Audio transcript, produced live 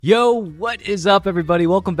Yo, what is up, everybody?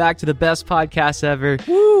 Welcome back to the best podcast ever.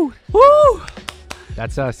 Woo! Woo!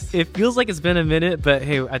 That's us. It feels like it's been a minute, but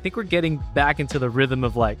hey, I think we're getting back into the rhythm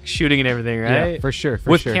of like shooting and everything, right? Yeah, for sure.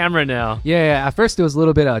 With camera now. Yeah. At first it was a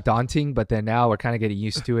little bit daunting, but then now we're kind of getting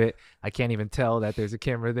used to it. I can't even tell that there's a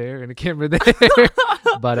camera there and a camera there.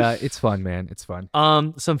 But it's fun, man. It's fun.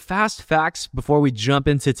 Some fast facts before we jump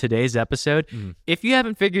into today's episode. If you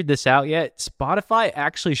haven't figured this out yet, Spotify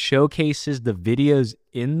actually showcases the videos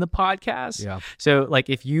in the podcast. Yeah. So like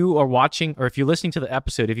if you are watching or if you're listening to the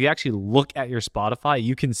episode, if you actually look at your Spotify,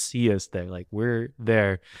 you can see us there. Like we're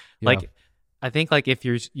there. Yeah. Like I think like if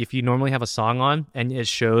you normally have a song on and it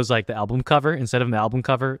shows like the album cover instead of an album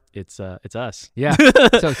cover, it's us. Yeah.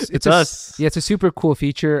 So It's us. Yeah, it's a super cool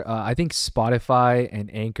feature. I think Spotify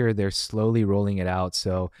and Anchor, they're slowly rolling it out.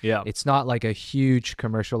 So Yeah. it's not like a huge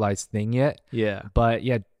commercialized thing yet. Yeah. But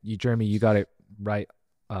yeah, Jeremy, you got it right.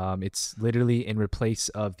 It's literally in replace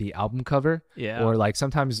of the album cover. Yeah. Or like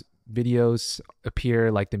sometimes videos appear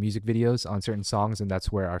like the music videos on certain songs, and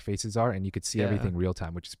that's where our faces are, and you could see everything real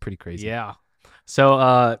time, which is pretty crazy. Yeah.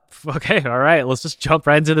 So, okay. All right. Let's just jump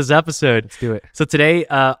right into this episode. Let's do it. So today,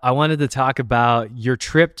 I wanted to talk about your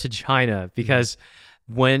trip to China because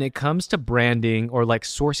when it comes to branding or like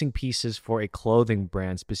sourcing pieces for a clothing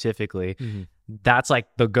brand specifically, that's like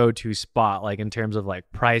the go-to spot, like in terms of like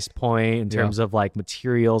price point, in terms of like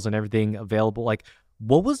materials and everything available. Like,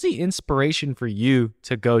 what was the inspiration for you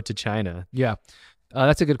to go to China? Yeah.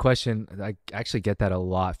 That's a good question. I actually get that a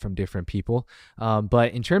lot from different people.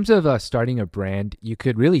 But in terms of starting a brand, you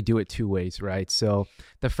could really do it two ways, right? So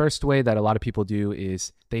the first way that a lot of people do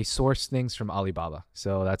is they source things from Alibaba.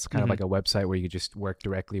 So that's kind of like a website where you could just work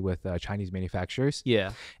directly with Chinese manufacturers.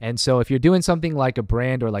 Yeah. And so if you're doing something like a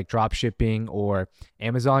brand or like drop shipping or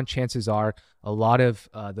Amazon, chances are a lot of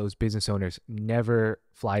those business owners never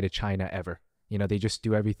fly to China ever. You know, they just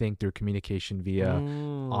do everything through communication via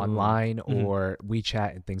online or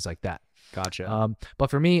WeChat and things like that. Gotcha. But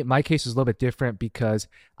for me, my case was a little bit different because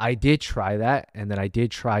I did try that. And then I did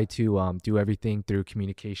try to do everything through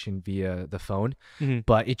communication via the phone.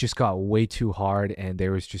 But it just got way too hard and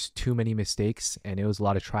there was just too many mistakes and it was a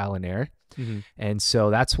lot of trial and error. And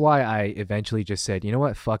so that's why I eventually just said, you know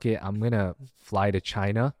what, fuck it. I'm going to fly to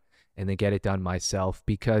China and then get it done myself,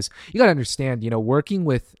 because you got to understand, you know, working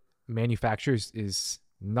with manufacturers is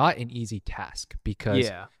not an easy task because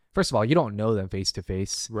first of all, you don't know them face to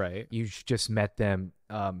face, right? You just met them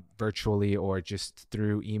virtually or just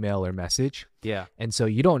through email or message, and so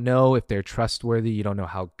you don't know if they're trustworthy, you don't know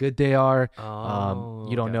how good they are,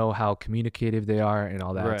 you don't know how communicative they are and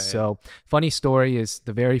all that, right. So funny story is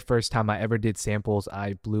the very first time I ever did samples,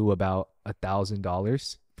 I blew about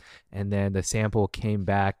 $1,000. And then the sample came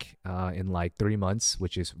back in like 3 months,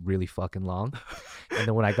 which is really fucking long. And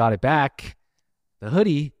then when I got it back, the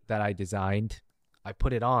hoodie that I designed, I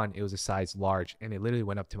put it on. It was a size large, and it literally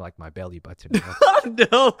went up to like my belly button.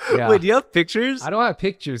 No. Yeah. Wait, do you have pictures? I don't have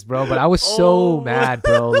pictures, bro, but I was so mad,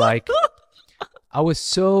 bro. Like, I was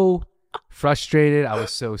so frustrated. I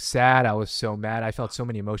was so sad. I was so mad. I felt so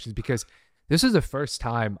many emotions because this was the first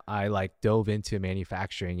time I like dove into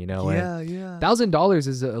manufacturing, you know, and $1,000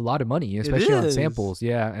 is a lot of money, especially on samples.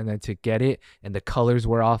 Yeah. And then to get it and the colors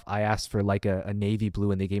were off, I asked for like a navy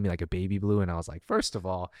blue and they gave me like a baby blue. And I was like, first of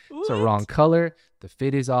all, it's a wrong color. The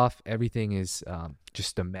fit is off. Everything is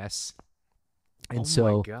just a mess. And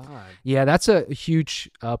so, my God. Yeah, that's a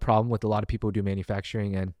huge problem with a lot of people who do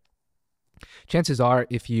manufacturing. And chances are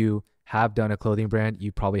if you have done a clothing brand,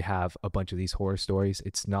 you probably have a bunch of these horror stories.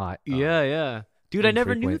 It's not dude, I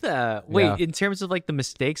never knew that. Wait, in terms of like the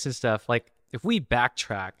mistakes and stuff, like if we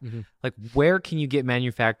backtrack, like where can you get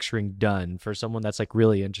manufacturing done for someone that's like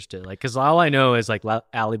really interested? Like, because all I know is like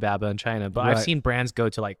Alibaba in China, but I've seen brands go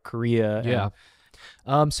to like Korea.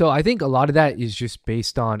 So I think a lot of that is just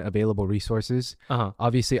based on available resources.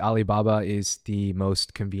 Obviously, Alibaba is the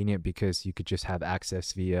most convenient because you could just have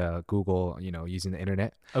access via Google, you know, using the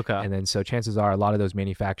internet. Okay. And then so chances are a lot of those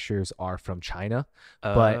manufacturers are from China.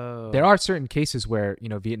 But there are certain cases where, you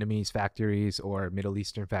know, Vietnamese factories or Middle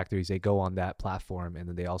Eastern factories, they go on that platform and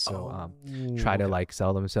then they also try to like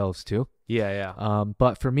sell themselves too.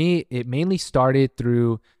 But for me, it mainly started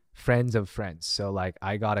through friends of friends. So like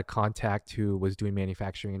I got a contact who was doing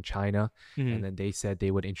manufacturing in China and then they said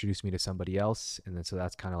they would introduce me to somebody else. And then so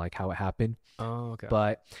that's kind of like how it happened.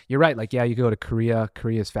 But you're right. Like, yeah, you go to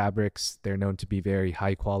Korea's fabrics, they're known to be very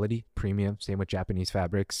high quality, premium, same with Japanese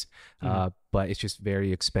fabrics. But it's just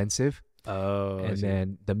very expensive. And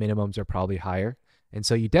then the minimums are probably higher. And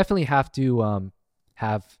so you definitely have to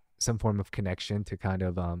have some form of connection to kind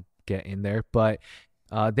of get in there. But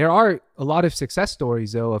There are a lot of success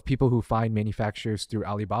stories though of people who find manufacturers through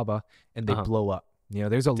Alibaba and they blow up.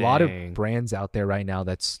 There's a lot of brands out there right now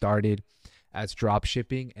that started as drop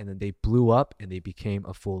shipping and then they blew up and they became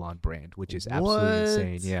a full-on brand, which is absolutely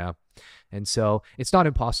insane. Yeah. And so it's not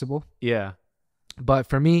impossible. Yeah. But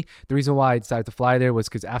for me, the reason why I decided to fly there was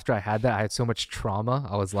because after I had that, I had so much trauma.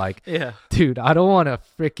 I was like, dude, I don't want to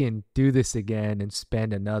freaking do this again and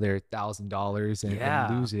spend another $1,000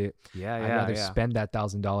 and lose it. I'd rather spend that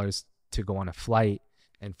 $1,000 to go on a flight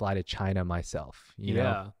and fly to China myself. You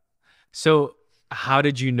know? So how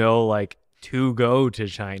did you know like to go to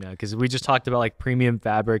China? Because we just talked about like premium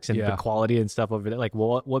fabrics and the quality and stuff over there. Like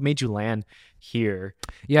what made you land here?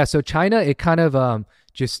 Yeah. So China, it kind of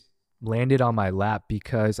just landed on my lap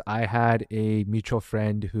because I had a mutual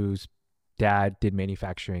friend whose dad did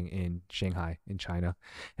manufacturing in Shanghai in China.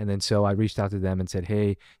 And then so I reached out to them and said,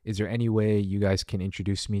 hey, is there any way you guys can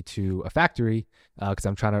introduce me to a factory? Because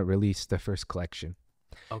I'm trying to release the first collection.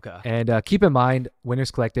 Okay. And keep in mind, Winners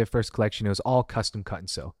Collective first collection, it was all custom cut and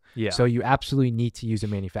sew. Yeah. So you absolutely need to use a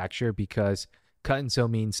manufacturer because cut and sew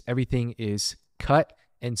means everything is cut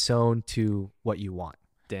and sewn to what you want.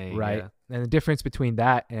 Dang. Right. Yeah. And the difference between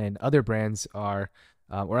that and other brands are,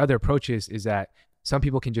 or other approaches, is that some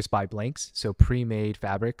people can just buy blanks, so pre-made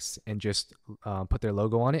fabrics, and just put their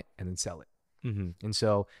logo on it and then sell it. And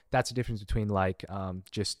so that's the difference between like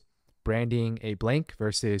just branding a blank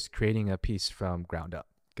versus creating a piece from ground up.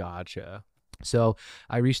 Gotcha. So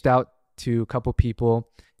I reached out to a couple people,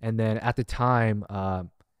 and then at the time,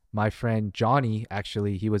 my friend Johnny,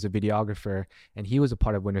 actually, he was a videographer and he was a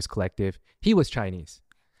part of Winners Collective. He was Chinese.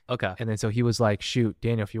 Okay. And then so he was like, shoot,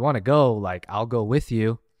 Daniel, if you want to go, like, I'll go with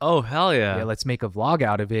you. Oh, hell yeah. Yeah, let's make a vlog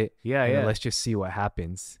out of it. Yeah, and yeah. let's just see what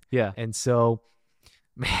happens. Yeah. And so,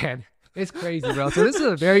 man, it's crazy, bro. So this is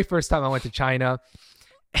the very first time I went to China.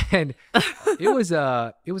 And it was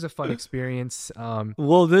a fun experience.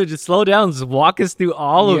 Well, dude, just slow down. Just walk us through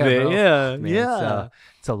all of it. Bro. Yeah. Man, yeah.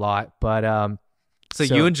 It's a lot. But So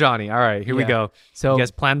you and Johnny, all right, here we go. So you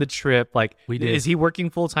guys planned the trip. Like, we did. Is he working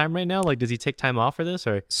full time right now? Like, does he take time off for this,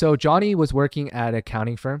 or? So Johnny was working at an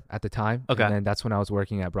accounting firm at the time. Okay. And then that's when I was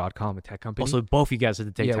working at Broadcom, a tech company. Also, both you guys had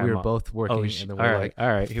to take time off. Yeah, we were both working. Oh, and then we were like, all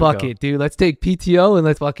right, fuck it, dude. Let's take PTO and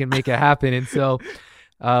let's fucking make it happen. And so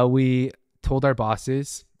we told our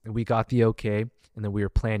bosses and we got the okay. And then we were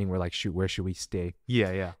planning. We're like, shoot, where should we stay?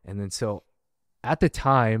 Yeah, yeah. And then so at the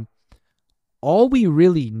time, all we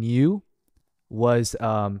really knew was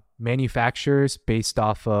manufacturers based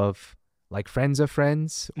off of like friends of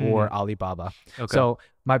friends or Alibaba. Okay. So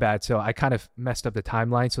my bad. So I kind of messed up the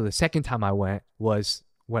timeline. So the second time I went was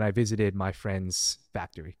when I visited my friend's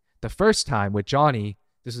factory. The first time with Johnny,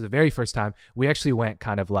 this was the very first time, we actually went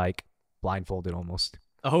kind of like blindfolded almost.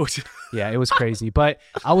 Oh, yeah, it was crazy. But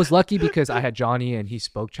I was lucky because I had Johnny and he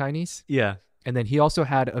spoke Chinese. Yeah. And then he also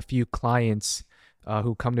had a few clients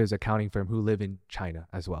who come to his accounting firm who live in China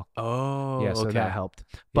as well. Oh, yeah, so okay. that helped.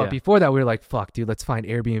 But before that, we were like, fuck, dude, let's find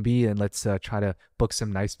Airbnb and let's try to book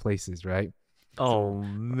some nice places, right? Oh,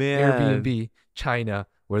 man. Airbnb, China,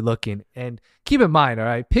 we're looking. And keep in mind, all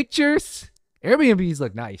right, pictures, Airbnbs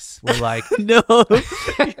look nice. We're like, no.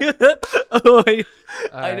 Oh,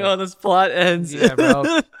 I know how this plot ends. Yeah,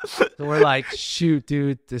 bro. So we're like, shoot,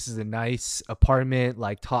 dude, this is a nice apartment,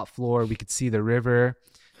 like top floor. We could see the river.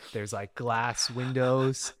 There's like glass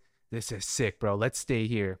windows. This is sick, bro. Let's stay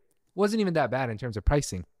here. Wasn't even that bad in terms of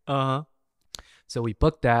pricing. Uh-huh. So we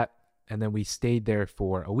booked that and then we stayed there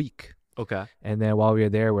for a week. Okay. And then while we were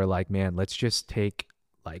there, we're like, man, let's just take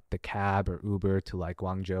like the cab or Uber to like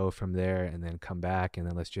Guangzhou from there and then come back. And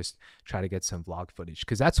then let's just try to get some vlog footage.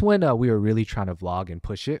 Because that's when we were really trying to vlog and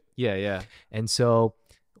push it. Yeah, yeah. And so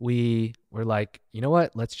we were like, you know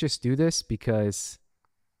what? Let's just do this because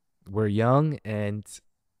we're young and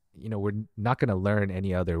we're not going to learn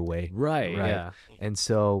any other way. Right. Yeah. And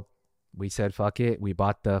so we said, fuck it. We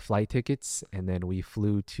bought the flight tickets and then we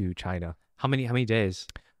flew to China. How many days?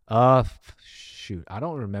 Shoot, I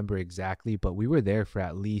don't remember exactly, but we were there for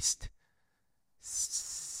at least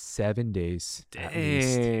 7 days. Dang. At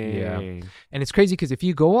least. Yeah. And it's crazy because if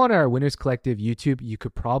you go on our Winners Collective YouTube, you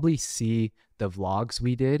could probably see the vlogs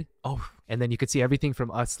we did. Oh. And then you could see everything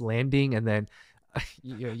from us landing and then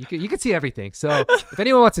you could see everything. So if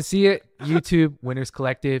anyone wants to see it, YouTube Winners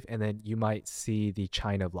Collective, and then you might see the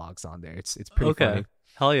China vlogs on there. It's pretty funny.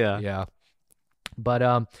 Hell yeah. Yeah.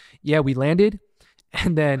 But we landed,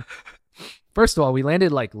 and then first of all, we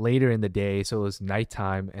landed like later in the day, so it was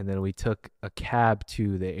nighttime, and then we took a cab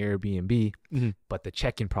to the Airbnb. But the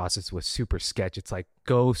check-in process was super sketch. It's like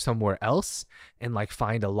go somewhere else and like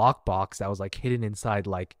find a lockbox that was like hidden inside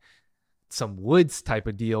like some woods type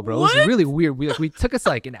of deal, bro. What? It was really weird. We took us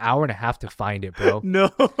like an hour and a half to find it, bro.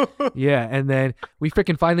 No. Yeah, and then we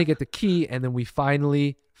freaking finally get the key, and then we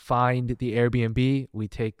finally find the Airbnb. We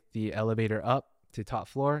take the elevator up to top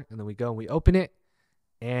floor, and then we go and we open it,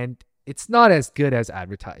 and it's not as good as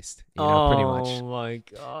advertised, pretty much. Oh my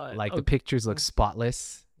God. Like the pictures look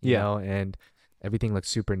spotless, you know, and everything looks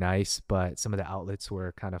super nice, but some of the outlets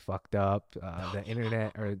were kind of fucked up. The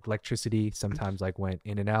internet or electricity sometimes like went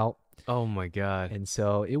in and out. Oh my God. And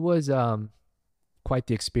so it was quite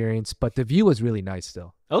the experience, but the view was really nice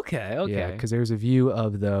still. Okay. Yeah, because there was a view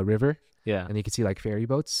of the river. Yeah. And you could see like ferry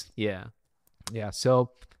boats. Yeah. Yeah. So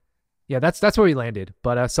yeah, that's where we landed.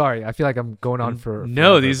 But sorry, I feel like I'm going on for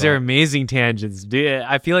no. forever, These are amazing tangents, dude.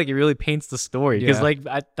 I feel like it really paints the story because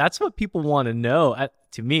that's what people want to know.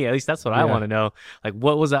 To me, at least, that's what I want to know. Like,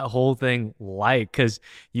 what was that whole thing like? Because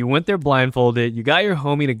you went there blindfolded, you got your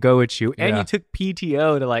homie to go with you, and you took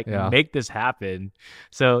PTO to like make this happen.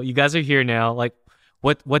 So you guys are here now. Like,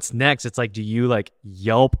 what's next? It's like, do you like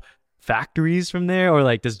Yelp factories from there, or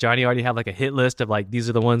like does Johnny already have like a hit list of like these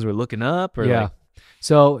are the ones we're looking up? Or like,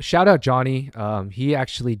 so shout out Johnny. He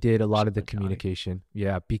actually did a lot of the communication.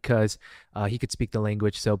 Yeah, because he could speak the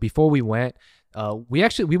language. So before we went,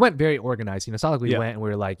 we went very organized. It's not like we went and we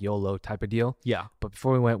were like YOLO type of deal. Yeah. But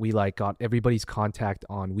before we went, we like got everybody's contact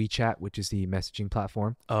on WeChat, which is the messaging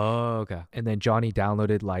platform. Oh, okay. And then Johnny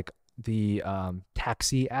downloaded like the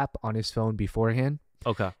taxi app on his phone beforehand.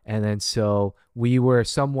 Okay. And then so we were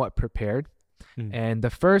somewhat prepared. And the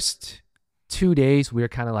first 2 days we were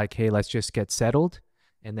kind of like, hey, let's just get settled.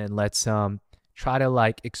 And then let's try to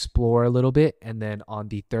like explore a little bit. And then on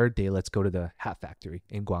the third day, let's go to the hat factory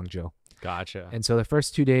in Guangzhou. Gotcha. And so the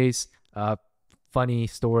first 2 days, funny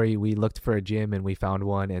story, we looked for a gym and we found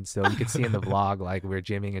one. And so you could see in the vlog, like we're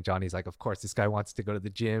gymming and Johnny's like, of course, this guy wants to go to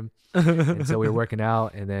the gym. And so we were working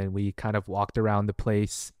out and then we kind of walked around the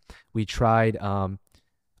place. We tried,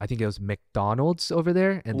 I think it was McDonald's over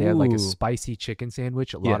there, and they had like a spicy chicken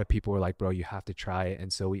sandwich. A lot of people were like, bro, you have to try it.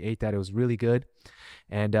 And so we ate that. It was really good.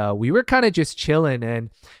 And we were kind of just chilling, and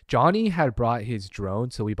Johnny had brought his drone.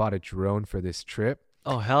 So we bought a drone for this trip.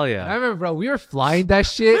 Oh, hell yeah. And I remember, bro, we were flying that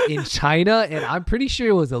shit in China, and I'm pretty sure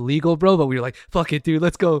it was illegal, bro, but we were like, fuck it, dude,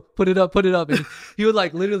 let's go. Put it up. And he would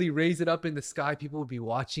like literally raise it up in the sky. People would be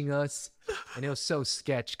watching us. And it was so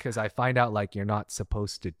sketch because I find out like you're not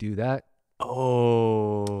supposed to do that.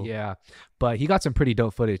 Oh. Yeah. But he got some pretty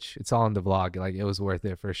dope footage. It's all in the vlog. Like, it was worth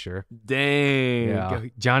it for sure. Dang. Yeah.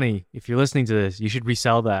 Johnny, if you're listening to this, you should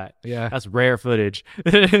resell that. Yeah. That's rare footage.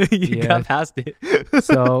 You got past it.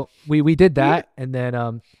 So we did that. And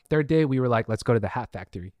then third day, we were like, let's go to the hat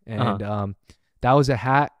factory. And that was a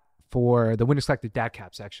hat for the Winter Selected dad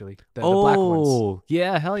caps, actually. The black ones. Oh,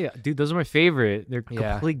 yeah. Hell yeah. Dude, those are my favorite. They're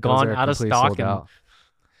completely gone out of stock.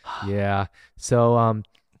 Yeah. So,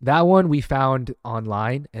 that one we found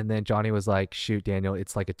online, and then Johnny was like, shoot, Daniel,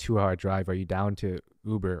 it's like a 2-hour drive. Are you down to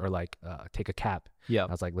Uber or like take a cab? Yeah.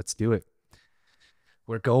 I was like, let's do it.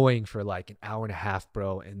 We're going for like an hour and a half,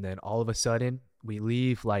 bro. And then all of a sudden we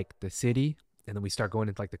leave like the city, and then we start going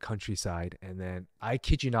into like the countryside. And then I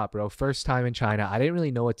kid you not, bro, first time in China, I didn't really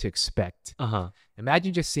know what to expect.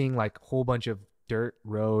 Imagine just seeing like a whole bunch of dirt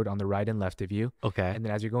road on the right and left of you. Okay. And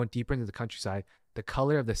then as you're going deeper into the countryside, the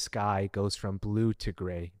color of the sky goes from blue to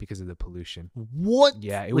gray because of the pollution. What?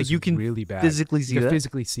 Yeah, it was you can really bad. Physically see you that? Can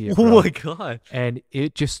physically see it, bro. Oh my God. And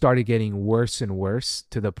it just started getting worse and worse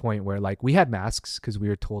to the point where like we had masks because we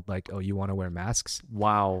were told like, oh, you want to wear masks?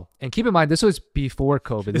 Wow. And keep in mind, this was before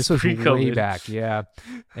COVID. This was pre-COVID. Way back. Yeah.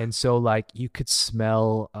 And so like you could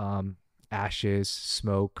smell ashes,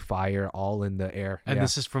 smoke, fire all in the air. And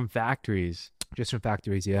this is from factories. Just from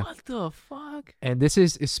factories, yeah. What the fuck? And this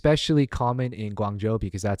is especially common in Guangzhou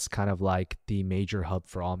because that's kind of like the major hub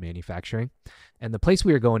for all manufacturing. And the place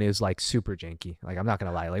we were going is like super janky. Like, I'm not going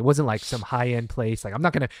to lie. Like, it wasn't like some high-end place. Like, I'm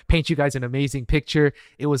not going to paint you guys an amazing picture.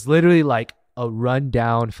 It was literally like a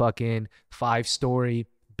rundown fucking 5-story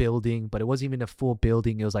building, but it wasn't even a full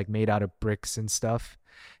building. It was like made out of bricks and stuff.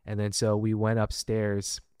 And then so we went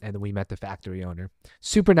upstairs and then we met the factory owner.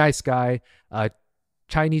 Super nice guy.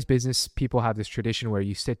 Chinese business people have this tradition where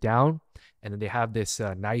you sit down and then they have this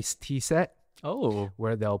nice tea set. Oh.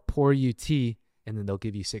 Where they'll pour you tea and then they'll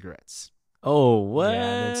give you cigarettes. Oh, what?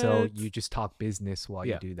 Yeah, and so you just talk business while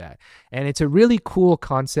you do that. And it's a really cool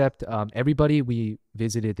concept. Everybody we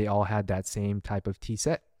visited, they all had that same type of tea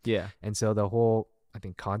set. Yeah. And so the whole, I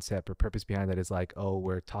think, concept or purpose behind that is like, oh,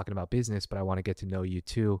 we're talking about business, but I want to get to know you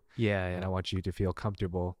too. Yeah. And I want you to feel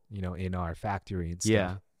comfortable, in our factory and stuff.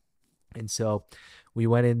 Yeah. And so we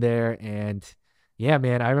went in there and yeah,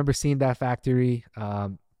 man, I remember seeing that factory.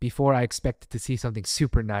 before I expected to see something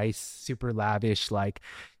super nice, super lavish, like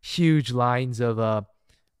huge lines of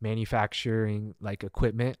manufacturing like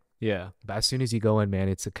equipment. Yeah. But as soon as you go in, man,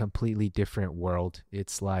 it's a completely different world.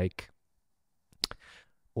 It's like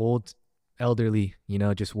old elderly,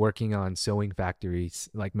 just working on sewing factories,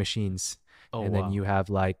 like machines. Oh, and wow. then you have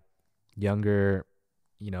like younger,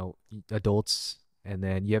 adults, and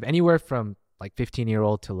then you have anywhere from like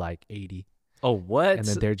 15-year-old to like 80. Oh, what? And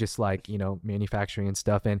then they're just like, manufacturing and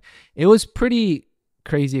stuff. And it was pretty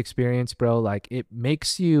crazy experience, bro. Like it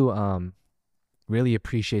makes you really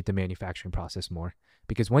appreciate the manufacturing process more,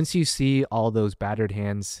 because once you see all those battered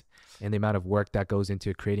hands and the amount of work that goes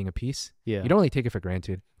into creating a piece, Yeah. you don't really take it for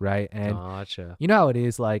granted, right? And Gotcha. you know how it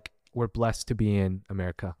is, like we're blessed to be in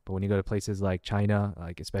America, but when you go to places like China,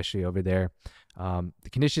 like especially over there, the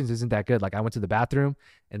conditions isn't that good. Like I went to the bathroom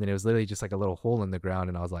and then it was literally just like a little hole in the ground,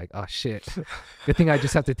 and I was like, oh shit, good thing I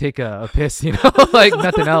just have to take a piss, like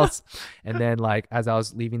nothing else. And then like as I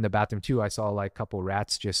was leaving the bathroom too, I saw like a couple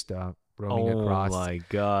rats just roaming across. Oh my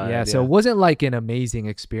God. Yeah, so it wasn't like an amazing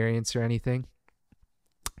experience or anything,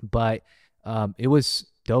 but it was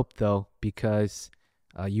dope though, because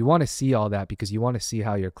you want to see all that, because you want to see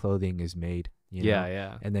how your clothing is made.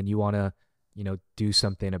 Yeah. And then you want to, do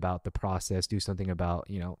something about the process, do something about,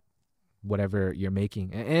 whatever you're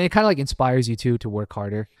making. And it kind of like inspires you to work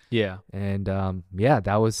harder. Yeah. And yeah,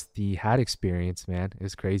 that was the hat experience, man. It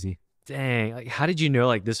was crazy. Dang. Like, how did you know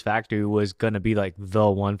like this factory was going to be like the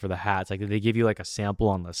one for the hats? Like, did they give you like a sample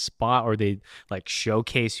on the spot, or they like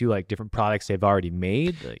showcase you like different products they've already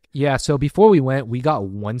made? Like, yeah. So before we went, we got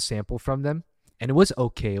one sample from them, and it was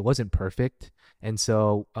okay. It wasn't perfect. And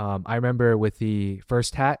so I remember with the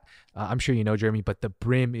first hat, I'm sure you know, Jeremy, but the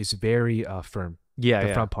brim is very firm. yeah,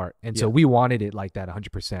 the front part. And so we wanted it like that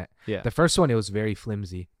 100%. Yeah. The first one, it was very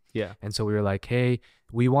flimsy. Yeah. And so we were like, hey,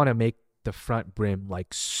 we want to make the front brim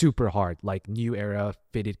like super hard, like new era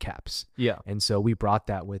fitted caps. Yeah. And so we brought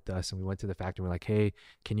that with us, and we went to the factory. We're like, hey,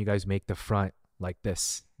 can you guys make the front like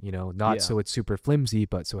this? Not so it's super flimsy,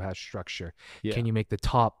 but so it has structure. Yeah. Can you make the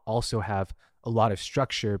top also have a lot of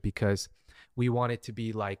structure, because we want it to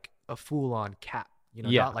be like a full-on cap,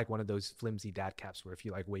 not like one of those flimsy dad caps where if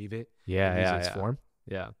you like wave it, it loses its form.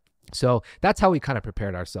 Yeah. So that's how we kind of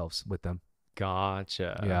prepared ourselves with them.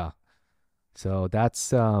 Gotcha. Yeah. So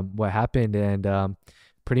that's what happened. And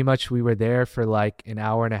pretty much we were there for like an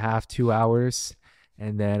hour and a half, 2 hours.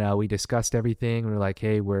 And then we discussed everything. We were like,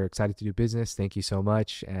 hey, we're excited to do business. Thank you so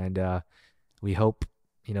much. And we hope,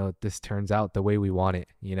 this turns out the way we want it,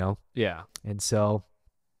 Yeah. And so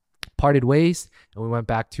parted ways, and we went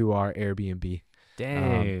back to our Airbnb.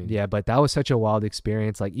 Dang. Yeah, but that was such a wild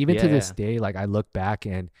experience. Like even to this day, like I look back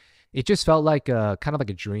and it just felt like kind of like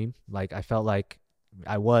a dream. Like I felt like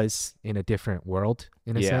I was in a different world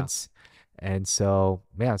in a sense. And so,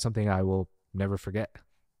 man, something I will never forget.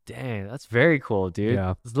 Dang, that's very cool, dude.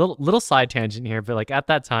 Yeah. It's a little side tangent here, but like at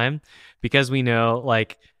that time, because we know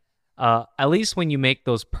like at least when you make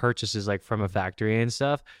those purchases like from a factory and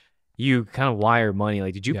stuff, you kind of wire money.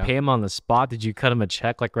 Like, did you pay him on the spot? Did you cut him a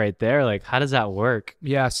check like right there? Like, how does that work?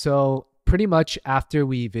 Yeah, so pretty much after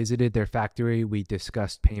we visited their factory, we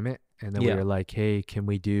discussed payment, and then we were like, hey, can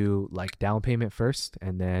we do like down payment first,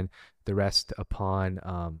 and then the rest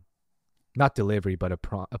upon not delivery, but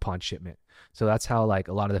upon shipment. So that's how like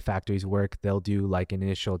a lot of the factories work. They'll do like an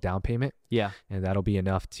initial down payment. Yeah. And that'll be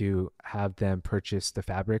enough to have them purchase the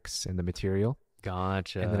fabrics and the material.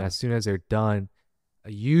 Gotcha. And then as soon as they're done,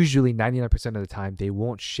 usually 99% of the time, they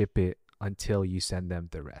won't ship it until you send them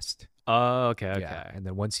the rest. Oh, okay. Yeah. And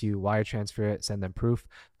then once you wire transfer it, send them proof,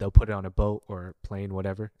 they'll put it on a boat or plane,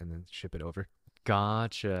 whatever, and then ship it over.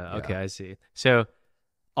 Gotcha. Yeah. Okay, I see. So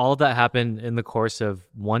all of that happened in the course of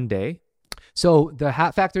one day? So the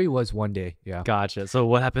hat factory was one day. Yeah. Gotcha. So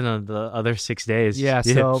what happened on the other 6 days? Yeah.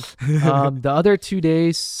 So the other 2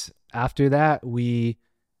 days after that, we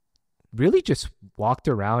really just walked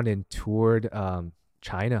around and toured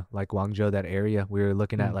China, like Guangzhou, that area. We were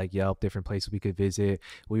looking at like Yelp, different places we could visit.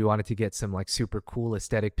 We wanted to get some like super cool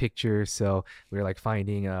aesthetic pictures. So we were like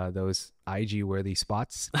finding those IG worthy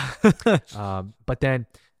spots. But then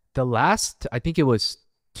the last, I think it was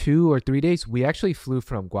 2 or 3 days, we actually flew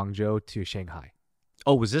from Guangzhou to Shanghai.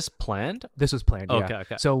 Oh, was this planned? This was planned. Okay, yeah.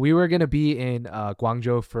 okay. So we were going to be in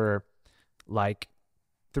Guangzhou for like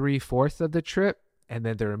 3/4 of the trip. And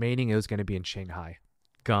then the remaining, it was going to be in Shanghai.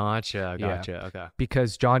 Gotcha. Yeah. Okay.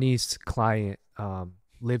 Because Johnny's client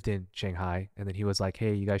lived in Shanghai, and then he was like,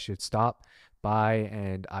 hey, you guys should stop by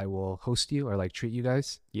and I will host you or like treat you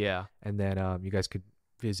guys. Yeah. And then you guys could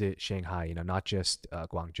visit Shanghai, not just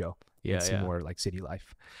Guangzhou. Yeah. And see more like city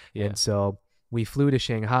life. Yeah. And so we flew to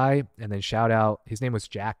Shanghai, and then shout out, his name was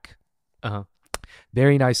Jack. Uh-huh.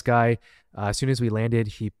 Very nice guy. As soon as we landed,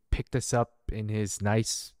 he picked us up in his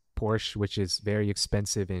nice Porsche, which is very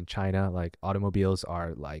expensive in China. Like automobiles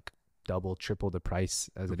are like double, triple the price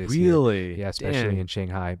as it is here. Really? Yeah, especially in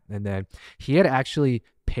Shanghai. And then he had actually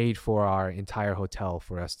paid for our entire hotel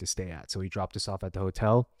for us to stay at. So he dropped us off at the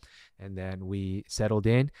hotel, and then we settled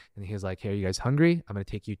in, and he was like, "Hey, are you guys hungry? I'm going to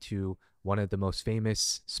take you to one of the most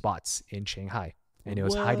famous spots in Shanghai." And it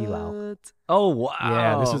was Haidilao. Oh, wow.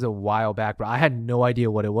 Yeah, this was a while back, bro. I had no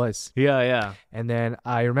idea what it was. Yeah, yeah. And then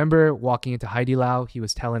I remember walking into Haidilao. He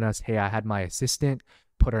was telling us, "Hey, I had my assistant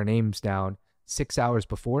put our names down 6 hours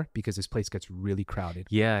before because this place gets really crowded."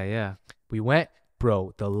 Yeah, yeah. We went,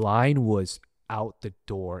 bro, the line was out the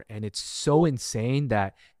door. And it's so insane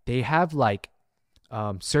that they have like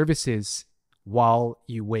services while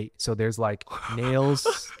you wait. So there's like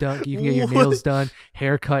nails done. You can get your nails done,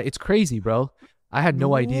 haircut. It's crazy, bro. I had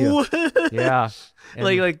no idea. What? Yeah. And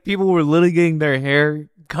Like people were literally getting their hair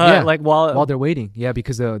cut like while they're waiting. Yeah,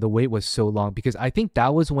 because the wait was so long. Because I think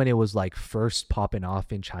that was when it was like first popping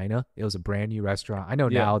off in China. It was a brand new restaurant. I know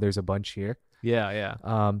now there's a bunch here. Yeah,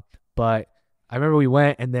 yeah. But I remember we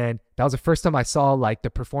went, and then that was the first time I saw like the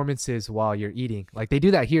performances while you're eating. Like they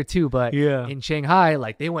do that here too, but in Shanghai,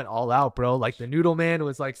 like they went all out, bro. Like the noodle man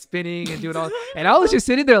was like spinning and doing all, and I was just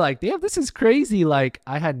sitting there like, damn, this is crazy. Like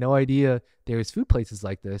I had no idea there was food places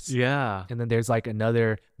like this. Yeah. And then there's like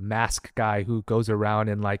another mask guy who goes around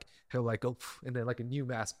and like he'll like go, and then like a new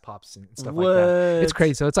mask pops and stuff like that. It's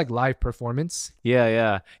crazy. So it's like live performance. Yeah,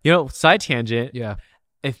 yeah. You know, side tangent. Yeah.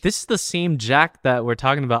 If this is the same Jack that we're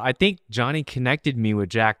talking about, I think Johnny connected me with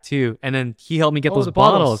Jack too, and then he helped me get those the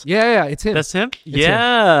bottles. Yeah, it's him. That's him? It's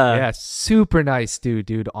yeah. him. Yeah, super nice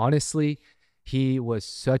dude. Honestly, he was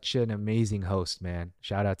such an amazing host, man.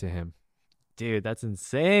 Shout out to him. Dude, that's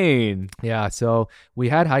insane. Yeah, so we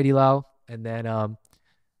had Haidilao, and then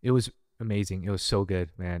it was amazing. It was so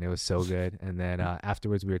good, man. It was so good. And then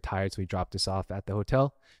afterwards we were tired, so we dropped us off at the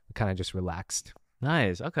hotel. We kind of just relaxed.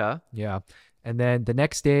 Nice. Okay. Yeah. And then the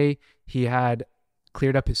next day, he had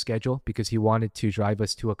cleared up his schedule because he wanted to drive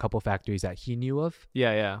us to a couple factories that he knew of.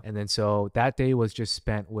 Yeah, yeah. And then so that day was just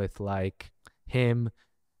spent with like him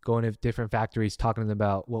going to different factories, talking to them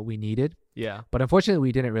about what we needed. Yeah. But unfortunately,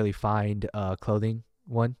 we didn't really find a clothing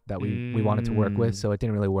one that we wanted to work with. So it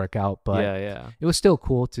didn't really work out. But it was still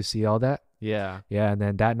cool to see all that. Yeah. Yeah. And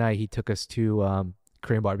then that night, he took us to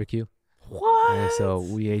Korean barbecue. What? And so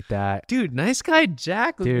we ate that. Dude, nice guy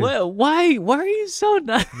Jack. Dude. Why are you so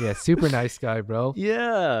nice? Yeah, super nice guy, bro.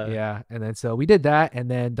 Yeah. Yeah. And then so we did that. And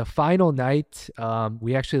then the final night,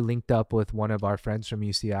 we actually linked up with one of our friends from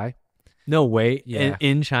UCI. No way. Yeah.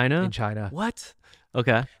 In China? In China. What?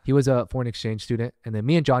 Okay. He was a foreign exchange student. And then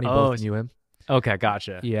me and Johnny both knew him. Okay,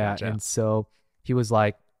 gotcha. Yeah. Gotcha. And so he was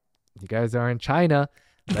like, "You guys are in China.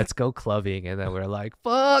 Let's go clubbing." And then we're like,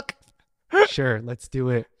 "Fuck. Sure, let's do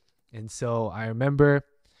it." And so I remember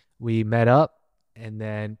we met up, and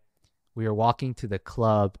then we were walking to the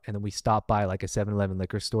club, and then we stopped by like a 7-Eleven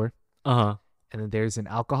liquor store. Uh-huh. And then there's an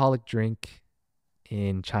alcoholic drink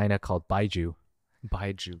in China called Baijiu.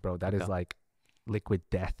 Baijiu. Bro, that is like liquid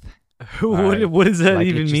death. What does that Like,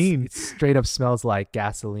 even mean? It straight up smells like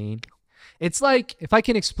gasoline. It's like, if I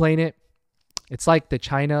can explain it, it's like the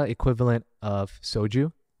China equivalent of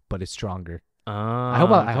soju, but it's stronger. I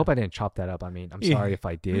hope I didn't chop that up. I mean, I'm sorry if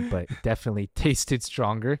I did, but it definitely tasted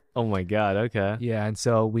stronger. Oh my God. Okay. Yeah. And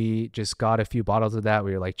so we just got a few bottles of that.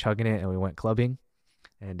 We were like chugging it, and we went clubbing.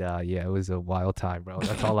 And yeah, it was a wild time, bro.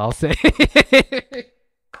 That's all I'll say.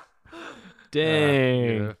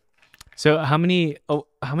 Dang. Yeah. So how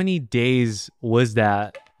many days was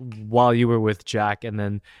that while you were with Jack? And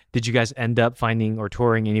then did you guys end up finding or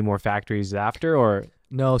touring any more factories after, or?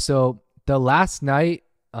 No. So the last night,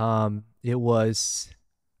 it was,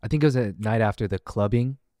 I think it was a night after the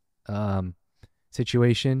clubbing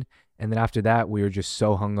situation. And then after that, we were just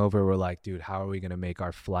so hungover. We're like, dude, how are we going to make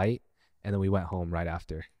our flight? And then we went home right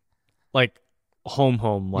after. Like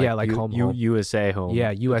home. Like yeah, like home. USA home.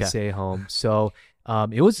 Yeah, USA home. So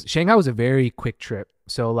Shanghai was a very quick trip.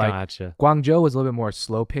 So like gotcha. Guangzhou was a little bit more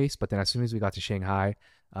slow paced, but then as soon as we got to Shanghai,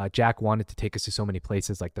 Jack wanted to take us to so many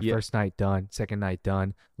places. Like the first night done, second night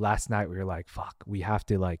done. Last night we were like, fuck, we have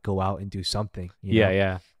to like go out and do something. You know?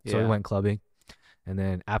 Yeah. So we went clubbing, and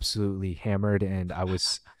then absolutely hammered, and I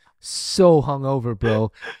was so hungover,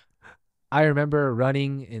 bro. I remember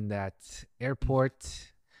running in that airport,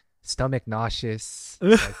 stomach nauseous.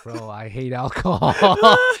 Like, bro, I hate alcohol.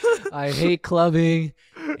 I hate clubbing.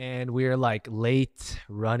 And we were like late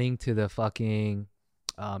running to the fucking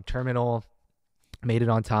terminal. Made it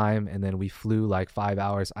on time, and then we flew like 5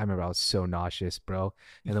 hours. I remember I was so nauseous, bro.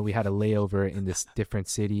 And then we had a layover in this different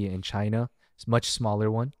city in China. It's a much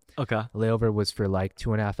smaller one. Okay. The layover was for like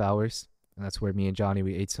 2.5 hours. And that's where me and Johnny,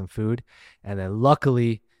 we ate some food. And then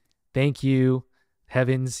luckily, thank you,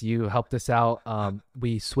 heavens, you helped us out.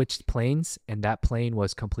 We switched planes, and that plane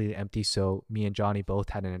was completely empty. So me and Johnny both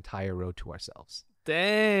had an entire row to ourselves.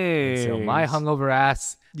 Dang. And so my hungover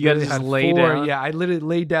ass, you gotta just lay down. Yeah, I literally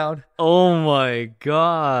laid down. Oh my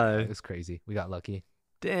god, it was crazy. We got lucky.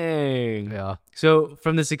 Dang. Yeah. So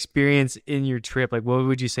from this experience in your trip, like what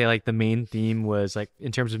would you say like the main theme was, like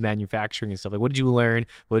in terms of manufacturing and stuff? Like what did you learn?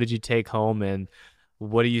 What did you take home, and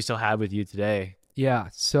what do you still have with you today? Yeah.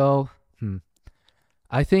 So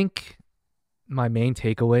I think my main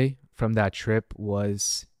takeaway from that trip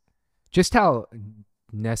was just how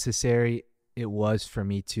necessary it was for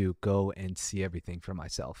me to go and see everything for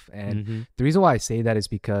myself. And the reason why I say that is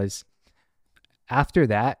because after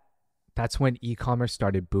that, that's when e-commerce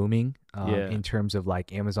started booming in terms of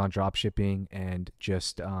like Amazon drop shipping and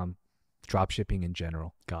just drop shipping in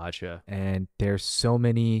general. Gotcha. And there's so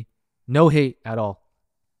many, no hate at all,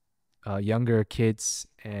 younger kids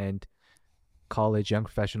and college young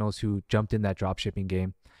professionals who jumped in that drop shipping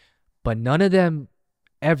game, but none of them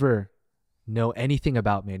ever know anything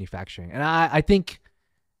about manufacturing. And I think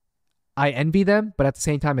I envy them, but at the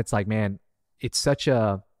same time, it's like, man, it's such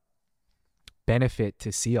a benefit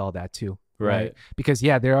to see all that too. Right. Because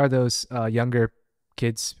there are those younger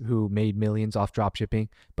kids who made millions off drop shipping,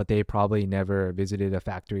 but they probably never visited a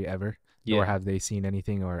factory ever, nor have they seen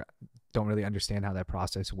anything or don't really understand how that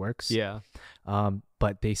process works.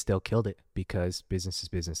 But they still killed it because business is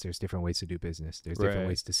business. There's different ways to do business. There's different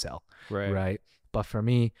ways to sell. Right. But for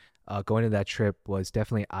me, going to that trip was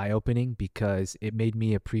definitely eye-opening because it made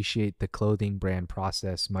me appreciate the clothing brand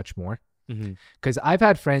process much more. Because I've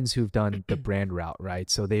had friends who've done the brand route, right?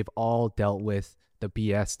 So they've all dealt with the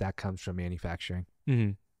BS that comes from manufacturing.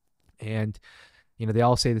 And, you know, they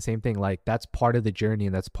all say the same thing. Like, that's part of the journey,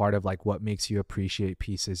 and that's part of like what makes you appreciate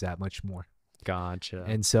pieces that much more. Gotcha.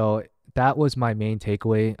 And so that was my main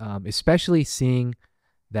takeaway, especially seeing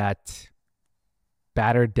that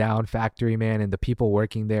battered down factory, man, and the people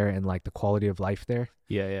working there and like the quality of life there.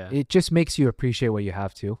 It just makes you appreciate what you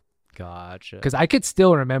have too. Gotcha. Because I could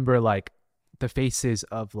still remember like the faces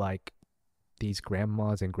of like these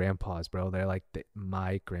grandmas and grandpas, bro. They're like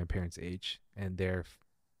my grandparents' age, and they're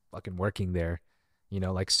fucking working there, you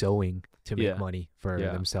know, like sewing to make money for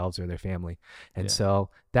themselves or their family. And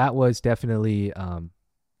so that was definitely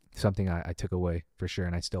something I took away for sure,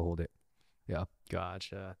 and I still hold it. Yeah.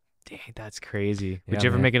 Gotcha. Dang, that's crazy. Would you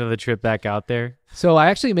ever make another trip back out there? So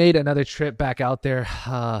I actually made another trip back out there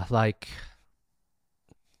like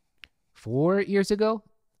 4 years ago.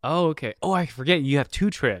 Oh, okay. Oh, I forget. You have 2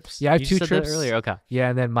 trips. Yeah, I have you 2 trips earlier. Okay. Yeah,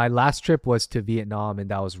 and then my last trip was to Vietnam, and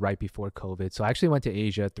that was right before COVID. So I actually went to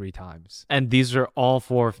Asia 3 times. And these are all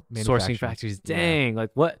for sourcing factories. Dang. Like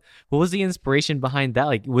what was the inspiration behind that?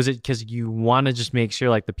 Like, was it because you want to just make sure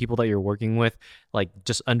like the people that you're working with like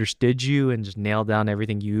just understood you and just nailed down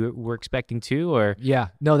everything you were expecting to? Or yeah,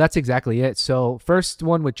 no, that's exactly it. So first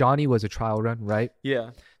one with Johnny was a trial run, right?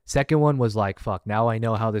 Yeah. Second one was like, fuck, now I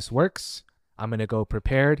know how this works. I'm going to go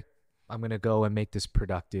prepared. I'm going to go and make this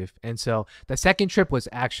productive. And so the second trip was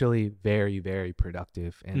actually very, very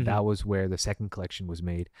productive. And that was where the second collection was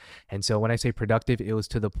made. And so when I say productive, it was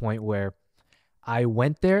to the point where I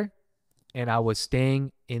went there and I was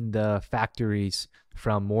staying in the factories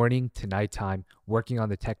from morning to nighttime, working on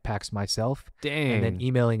the tech packs myself. Dang. And then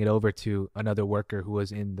emailing it over to another worker who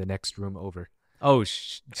was in the next room over. Oh,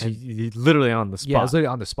 so literally on the spot. Yeah, I was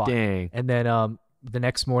literally on the spot. Dang. And then the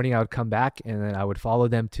next morning I would come back and then I would follow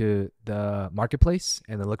them to the marketplace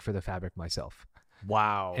and then look for the fabric myself.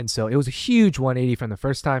 Wow. And so it was a huge 180 from the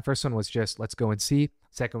first time. First one was just, let's go and see.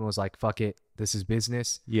 Second one was like, fuck it. This is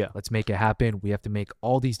business. Yeah. Let's make it happen. We have to make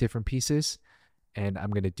all these different pieces, and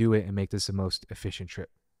I'm going to do it and make this the most efficient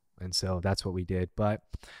trip. And so that's what we did. But,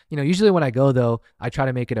 you know, usually when I go though, I try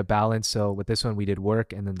to make it a balance. So with this one, we did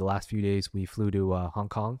work. And then the last few days we flew to Hong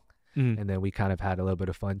Kong, and then we kind of had a little bit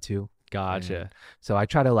of fun too. Gotcha. And so I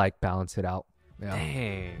try to like balance it out. Yeah.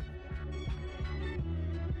 Dang.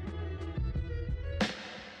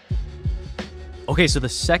 Okay, so the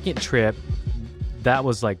second trip, that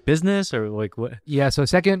was like business or like what? Yeah, so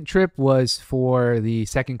second trip was for the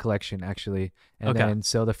second collection actually. And then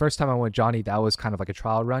so the first time I went with Johnny, that was kind of like a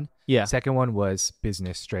trial run. Yeah. Second one was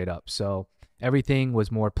business straight up. So everything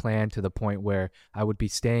was more planned to the point where I would be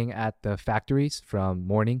staying at the factories from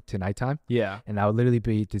morning to nighttime. Yeah. And I would literally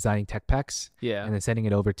be designing tech packs. Yeah. And then sending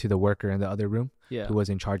it over to the worker in the other room Yeah. who was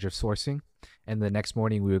in charge of sourcing. And the next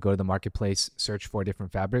morning we would go to the marketplace, search for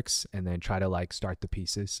different fabrics, and then try to like start the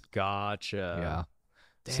pieces. Gotcha.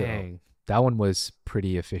 Yeah. Dang. So that one was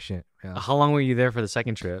pretty efficient. Yeah. How long were you there for the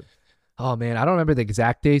second trip? Oh man, I don't remember the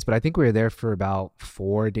exact days, but I think we were there for about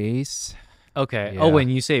 4 days. Okay. Yeah. Oh, when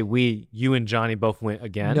you say we, you and Johnny both went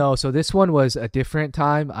again? No, so this one was a different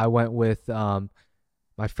time. I went with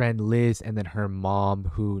my friend Liz and then her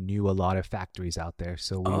mom, who knew a lot of factories out there.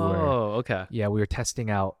 So we okay. we were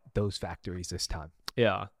testing out those factories this time.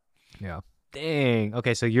 Yeah. Yeah. Dang.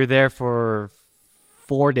 Okay, so you're there for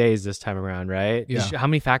 4 days this time around, right? Yeah. How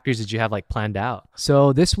many factories did you have like planned out?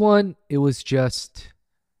 So this one, it was just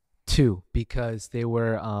 2 because they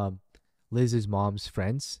were Liz's mom's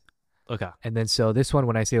friends. Okay. And then so this one,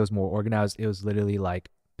 when I say it was more organized, it was literally like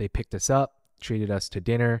they picked us up, treated us to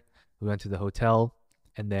dinner. We went to the hotel,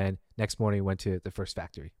 and then next morning we went to the first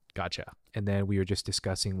factory. Gotcha. And then we were just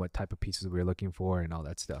discussing what type of pieces we were looking for and all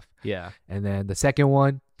that stuff. Yeah. And then the second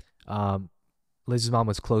one, Liz's mom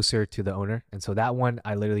was closer to the owner. And so that one,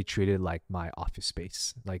 I literally treated like my office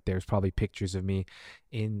space. Like there's probably pictures of me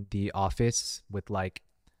in the office with like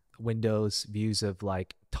windows, views of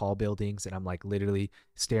like tall buildings. And I'm like literally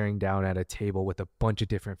staring down at a table with a bunch of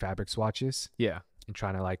different fabric swatches. Yeah. And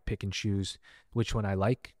trying to like pick and choose which one I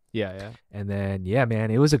like. Yeah. Yeah. And then, yeah,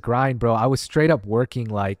 man, it was a grind, bro. I was straight up working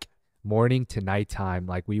like morning to nighttime.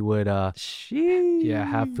 Like we would have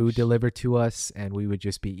food delivered to us, and we would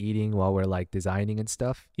just be eating while we're like designing and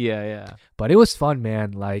stuff. Yeah. Yeah. But it was fun,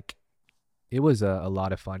 man. Like it was a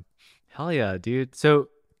lot of fun. Hell yeah, dude. So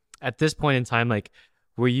at this point in time, like,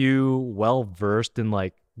 were you well versed in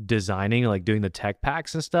like designing, like doing the tech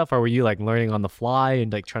packs and stuff, or were you like learning on the fly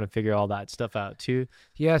and like trying to figure all that stuff out too?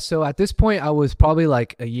 Yeah, so at this point I was probably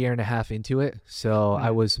like a year and a half into it, so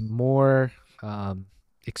I was more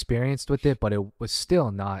experienced with it, but it was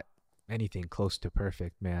still not anything close to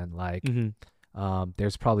perfect, man. Like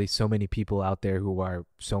there's probably so many people out there who are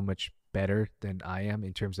so much better than I am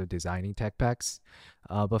in terms of designing tech packs,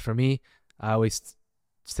 but for me, I always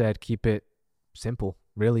said keep it simple,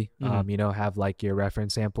 really. You know, have like your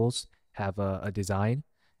reference samples, have a design,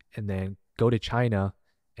 and then go to China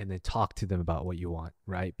and then talk to them about what you want,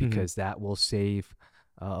 right? Because that will save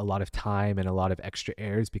a lot of time and a lot of extra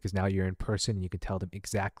errors, because now you're in person and you can tell them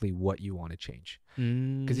exactly what you want to change.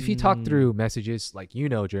 Because if you talk through messages, like, you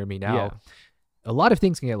know, Jeremy, now a lot of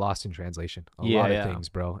things can get lost in translation. A lot of things,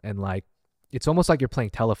 bro. And like, it's almost like you're playing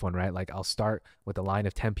telephone, right? Like I'll start with a line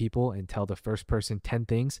of 10 people and tell the first person 10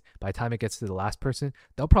 things. By the time it gets to the last person,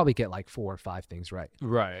 they'll probably get like 4 or 5 things right.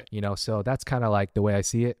 Right. You know, so that's kind of like the way I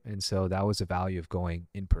see it. And so that was the value of going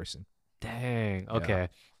in person. Dang. Okay.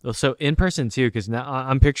 Well, so in person too, because now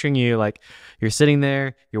I'm picturing you like you're sitting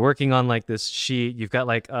there, you're working on like this sheet. You've got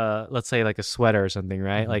like let's say like a sweater or something,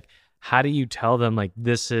 right? Like, how do you tell them like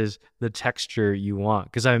this is the texture you want?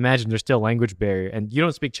 Because I imagine there's still a language barrier, and you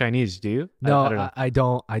don't speak Chinese, do you? No, I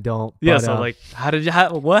don't. Yeah. But, so like,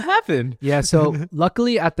 what happened? Yeah. So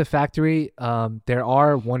luckily at the factory, there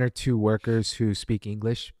are 1 or 2 workers who speak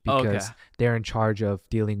English, because they're in charge of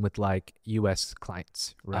dealing with like U.S.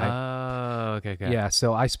 clients, right? Oh, okay. Yeah.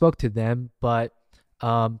 So I spoke to them, but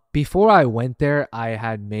before I went there, I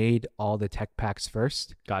had made all the tech packs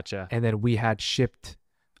first. Gotcha. And then we had shipped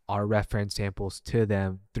our reference samples to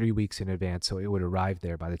them 3 weeks in advance, so it would arrive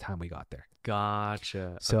there by the time we got there.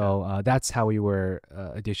 Gotcha. So that's how we were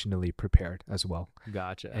additionally prepared as well.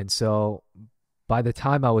 Gotcha. And so by the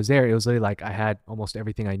time I was there, it was literally like I had almost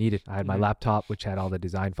everything I needed. I had my laptop, which had all the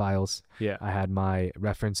design files. Yeah. I had my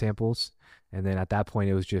reference samples, and then at that point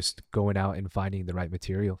it was just going out and finding the right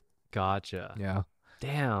material. Gotcha. Yeah.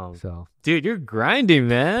 Damn. So, dude, you're grinding,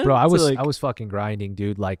 man. bro, I was fucking grinding,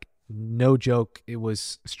 dude. Like, no joke, it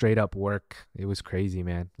was straight up work. It was crazy,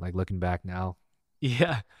 man. Like, looking back now.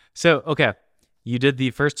 Yeah. So, okay, you did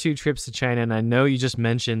the first 2 trips to China, and I know you just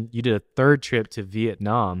mentioned you did a 3rd trip to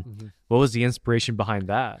Vietnam. What was the inspiration behind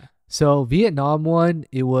that? So Vietnam one,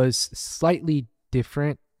 it was slightly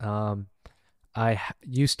different. I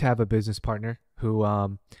used to have a business partner who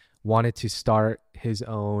wanted to start his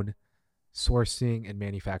own sourcing and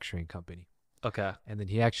manufacturing company. Okay. And then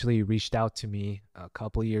he actually reached out to me a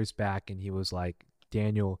couple of years back, and he was like,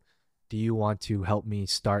 Daniel, do you want to help me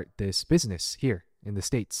start this business here in the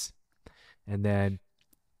States? And then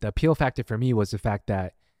the appeal factor for me was the fact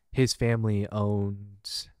that his family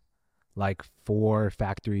owns like 4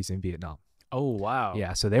 factories in Vietnam. Oh, wow.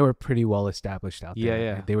 Yeah, so they were pretty well established out there.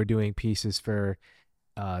 Yeah. They were doing pieces for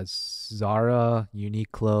Zara,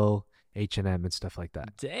 Uniqlo, H&M and stuff like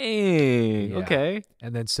that. Dang. Yeah. Okay.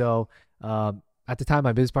 And then so at the time,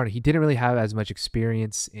 my business partner, he didn't really have as much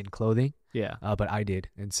experience in clothing. Yeah. But I did.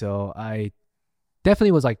 And so I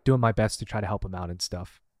definitely was like doing my best to try to help him out and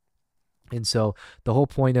stuff. And so the whole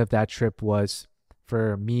point of that trip was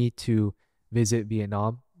for me to visit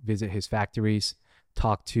Vietnam, visit his factories,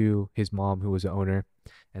 talk to his mom, who was the owner,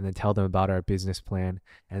 and then tell them about our business plan.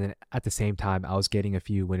 And then at the same time, I was getting a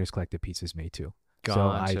few Winners Collective pieces made too.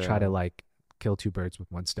 Gotcha. So I try to like kill two birds with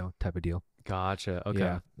one stone type of deal. Gotcha. Okay.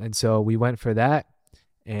 Yeah. And so we went for that.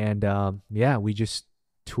 And we just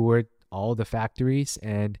toured all the factories.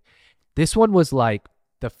 And this one was like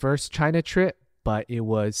the first China trip, but it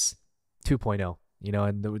was 2.0, you know,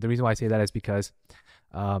 and the reason why I say that is because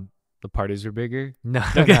the parties were bigger. No,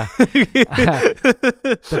 Okay.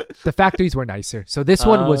 the factories were nicer. So this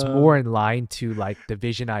one was more in line to like the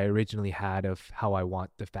vision I originally had of how I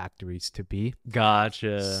want the factories to be.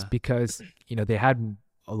 Gotcha. Because, you know, they had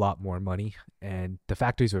a lot more money and the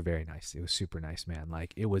factories were very nice. It was super nice, man.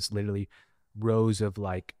 Like it was literally rows of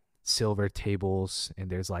like silver tables,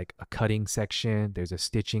 and there's like a cutting section, there's a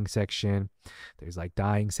stitching section, there's like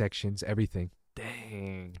dyeing sections, everything.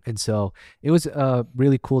 Dang. And so it was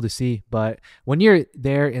really cool to see. But when you're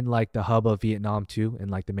there in like the hub of Vietnam too, in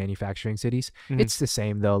like the manufacturing cities, it's the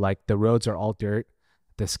same though. Like the roads are all dirt.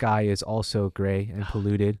 The sky is also gray and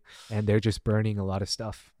polluted, and they're just burning a lot of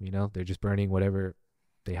stuff. You know, they're just burning whatever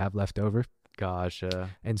they have left over.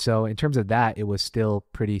 Gotcha. And so in terms of that, it was still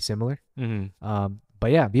pretty similar.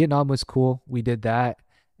 But yeah, Vietnam was cool. We did that.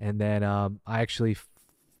 And then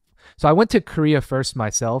so I went to Korea first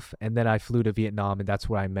myself, and then I flew to Vietnam, and that's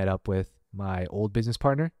where I met up with my old business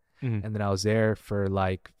partner. And then I was there for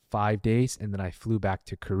like 5 days, and then I flew back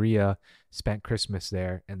to Korea, spent Christmas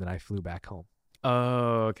there, and then I flew back home.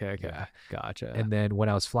 Oh, okay. Yeah. Gotcha. And then when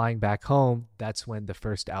I was flying back home, that's when the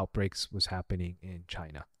first outbreaks was happening in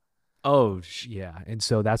China. Oh, yeah. And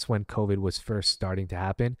so that's when COVID was first starting to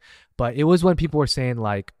happen. But it was when people were saying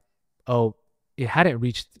like, oh, it hadn't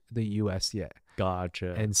reached the US yet.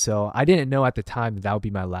 Gotcha. And so I didn't know at the time that would be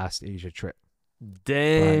my last Asia trip.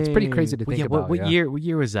 Dang. It's pretty crazy to think about. What year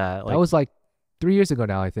was that? That was like 3 years ago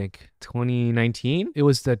now, I think. 2019? It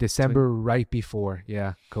was the December right before,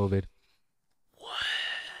 COVID. What?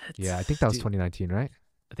 Yeah, I think that was 2019, right?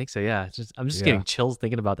 I think so, yeah. I'm just getting chills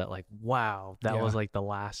thinking about that. Like, wow, that was like the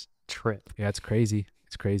last trip. Yeah, it's crazy.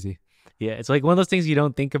 It's crazy. Yeah, it's like one of those things you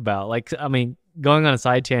don't think about. Like, I mean, going on a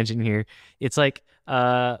side tangent here, it's like,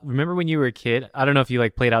 remember when you were a kid? I don't know if you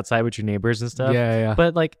like played outside with your neighbors and stuff. Yeah.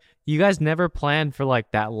 But like, you guys never planned for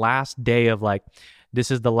like that last day of like,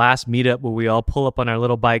 this is the last meetup where we all pull up on our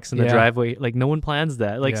little bikes in the driveway. Like, no one plans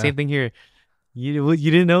that. Like, same thing here. You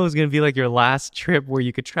didn't know it was gonna be like your last trip where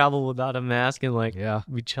you could travel without a mask and like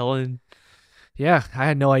be chilling. Yeah, I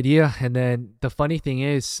had no idea. And then the funny thing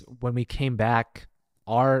is, when we came back,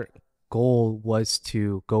 our goal was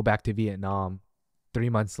to go back to Vietnam 3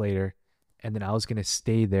 months later, and then I was gonna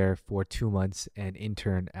stay there for 2 months and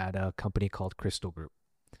intern at a company called Crystal Group.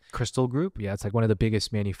 Crystal Group? Yeah, it's like one of the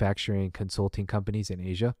biggest manufacturing consulting companies in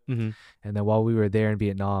Asia. Mm-hmm. And then while we were there in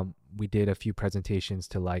Vietnam, we did a few presentations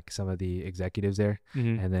to like some of the executives there.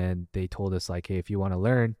 Mm-hmm. And then they told us like, hey, if you want to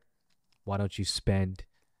learn, why don't you spend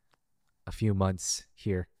a few months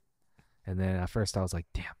here? And then at first I was like,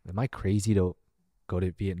 damn, am I crazy to go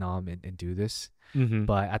to Vietnam and do this? Mm-hmm.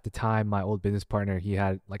 But at the time, my old business partner, he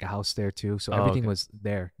had like a house there too. So everything was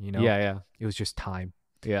there, you know? Yeah. It was just time.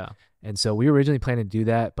 Yeah. And so we were originally planning to do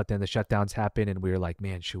that, but then the shutdowns happened and we were like,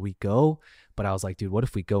 man, should we go? But I was like, dude, what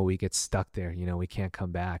if we go? We get stuck there, you know, we can't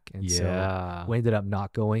come back. And so we ended up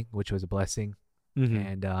not going, which was a blessing. Mm-hmm.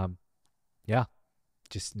 And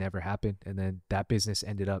just never happened. And then that business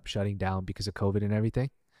ended up shutting down because of COVID and everything.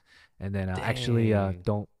 And then I actually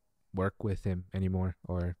don't work with him anymore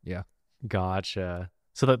Gotcha.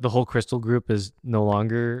 So the whole Crystal Group is no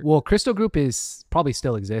longer... Well, Crystal Group is probably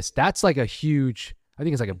still exists. That's like a huge... I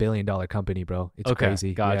think it's like $1 billion company, bro. It's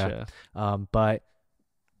crazy. Gotcha. Yeah. But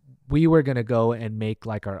we were going to go and make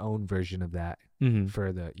like our own version of that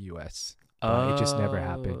for the US. But it just never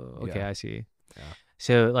happened. Okay, yeah. I see. Yeah.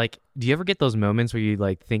 So like, do you ever get those moments where you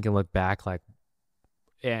like think and look back like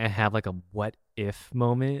and have like a what if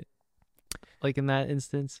moment like in that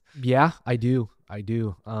instance? Yeah, I do.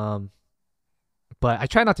 But I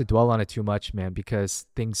try not to dwell on it too much, man, because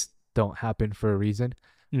things don't happen for a reason.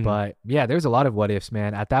 Mm-hmm. But yeah, there's a lot of what ifs,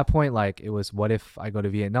 man. At that point, like it was, what if I go to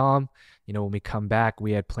Vietnam? You know, when we come back,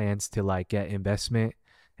 we had plans to like get investment,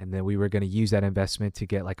 and then we were going to use that investment to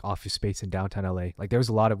get like office space in downtown LA. Like there was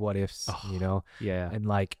a lot of what ifs, you know? Yeah. And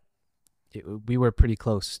like, we were pretty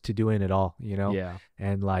close to doing it all, you know? Yeah.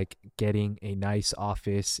 And like getting a nice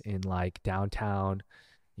office in like downtown,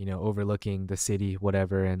 you know, overlooking the city,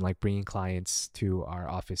 whatever, and like bringing clients to our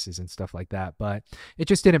offices and stuff like that. But it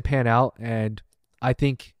just didn't pan out. And I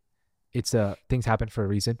think it's things happen for a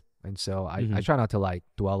reason. And so I try not to like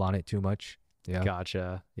dwell on it too much. Yeah.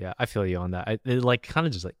 Gotcha. Yeah. I feel you on that. It like kind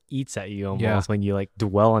of just like eats at you almost when you like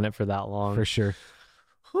dwell on it for that long. For sure.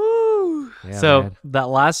 Whew. Yeah, so man. that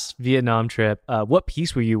last Vietnam trip, what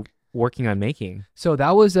piece were you working on making? So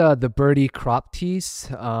that was the Birdie crop tees.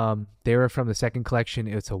 They were from the second collection.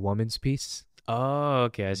 It's a woman's piece. Oh,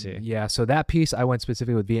 okay, I see. Yeah, so that piece I went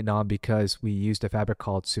specifically with Vietnam because we used a fabric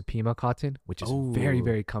called Supima cotton, which is very,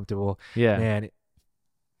 very comfortable. Yeah. And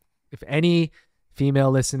if any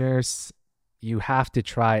female listeners, you have to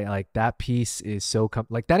try it. Like that piece is so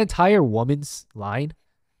like that entire woman's line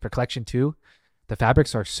for collection 2. The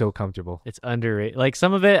fabrics are so comfortable. It's underrated. Like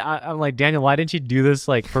some of it, I'm like, Daniel, why didn't you do this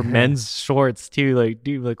like for men's shorts too? Like,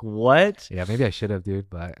 dude, like what? Yeah, maybe I should have, dude.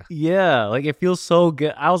 But yeah, like it feels so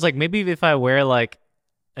good. I was like, maybe if I wear like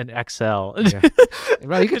an XL, yeah.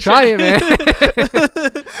 Bro, you can try it,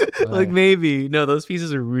 man. Like maybe. No, those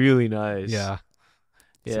pieces are really nice. Yeah.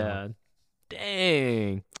 Yeah. So.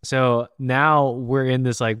 Dang. So now we're in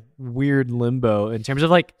this like weird limbo in terms of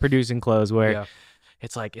like producing clothes where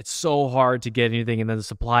it's like it's so hard to get anything, and then the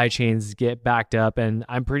supply chains get backed up. And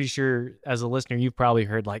I'm pretty sure as a listener, you've probably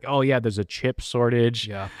heard like, oh yeah, there's a chip shortage.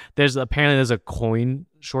 Yeah. There's a coin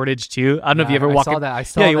shortage too. I don't know if you ever walk. I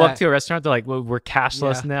saw that. You walk to a restaurant, they're like, well, we're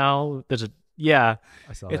cashless now. There's a I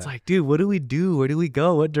saw it's that. Like, dude, what do we do? Where do we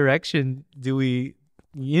go? What direction do we,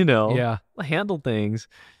 handle things?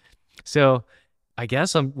 So I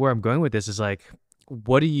guess where I'm going with this is like,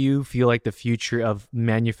 what do you feel like the future of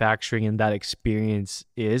manufacturing and that experience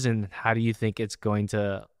is, and how do you think it's going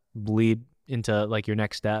to bleed into like your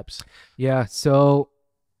next steps? Yeah, so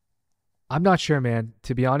I'm not sure, man.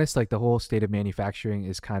 To be honest, like the whole state of manufacturing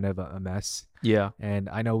is kind of a mess. Yeah. And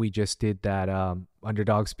I know we just did that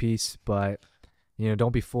Underdogs piece, but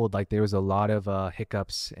don't be fooled. Like there was a lot of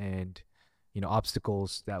hiccups and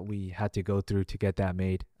obstacles that we had to go through to get that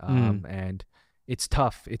made. And it's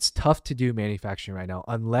tough. It's tough to do manufacturing right now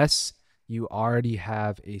unless you already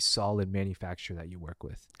have a solid manufacturer that you work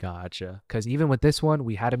with. Gotcha. Because even with this one,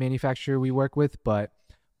 we had a manufacturer we work with, but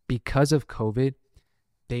because of COVID,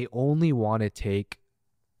 they only want to take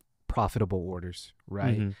profitable orders,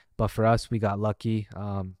 right? But for us, we got lucky,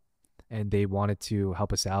 and they wanted to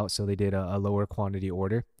help us out, so they did a lower quantity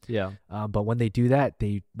order. Yeah. But when they do that,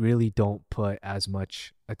 they really don't put as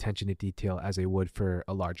much attention to detail as they would for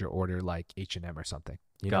a larger order like H&M or something.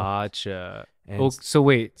 Gotcha. So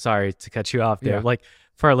wait, sorry to cut you off there. Yeah. Like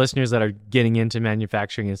for our listeners that are getting into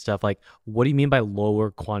manufacturing and stuff, like what do you mean by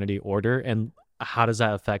lower quantity order, and how does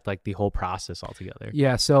that affect like the whole process altogether?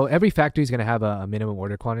 Yeah. So every factory is going to have a minimum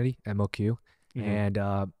order quantity, MOQ,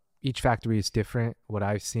 and each factory is different. What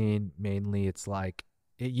I've seen mainly, it's like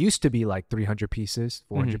it used to be like 300 pieces,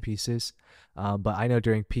 400 pieces. But I know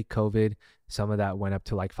during peak COVID, some of that went up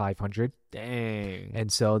to like 500. Dang.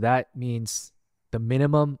 And so that means the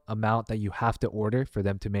minimum amount that you have to order for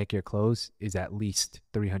them to make your clothes is at least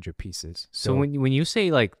 300 pieces. So when you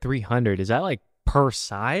say like 300, is that like per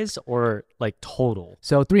size or like total?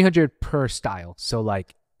 So 300 per style. So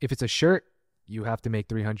like if it's a shirt, you have to make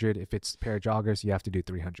 300. If it's a pair of joggers, you have to do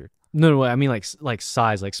 300. No, I mean like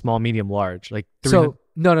size, like small, medium, large, like 300. So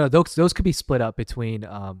no, those could be split up between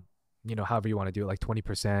however you want to do it, like 20%,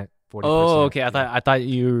 40%. Oh, okay. I thought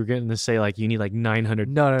you were going to say like you need like 900.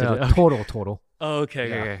 No, total. Oh,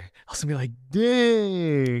 okay. I was gonna be like,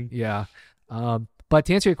 dang. Yeah. But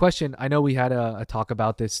to answer your question, I know we had a talk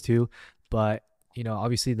about this too, but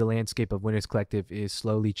obviously the landscape of Winners Collective is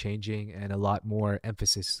slowly changing and a lot more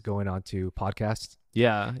emphasis is going on to podcasts.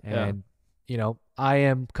 Yeah. And, I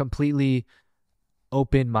am completely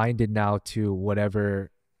open-minded now to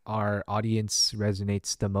whatever our audience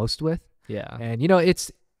resonates the most with. Yeah. And,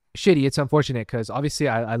 it's shitty. It's unfortunate because obviously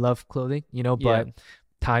I love clothing, but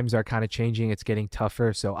times are kind of changing. It's getting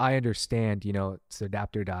tougher. So I understand, it's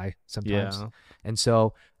adapt or die sometimes. Yeah. And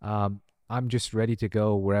so, I'm just ready to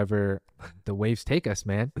go wherever the waves take us,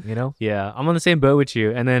 man. Yeah, I'm on the same boat with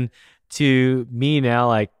you. And then to me now,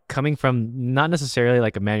 like coming from not necessarily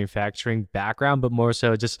like a manufacturing background, but more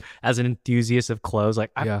so just as an enthusiast of clothes,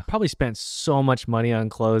 like I've probably spent so much money on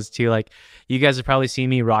clothes too. Like you guys have probably seen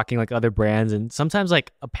me rocking like other brands, and sometimes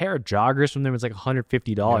like a pair of joggers from them is like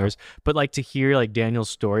 $150. But like to hear like Daniel's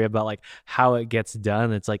story about like how it gets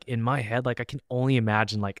done, it's like in my head, like I can only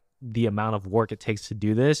imagine like the amount of work it takes to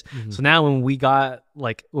do this. So now when we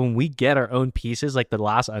get our own pieces, like the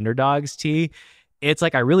last Underdogs tee, it's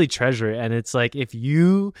like I really treasure it. And it's like if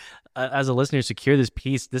you as a listener secure this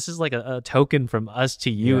piece, this is like a token from us to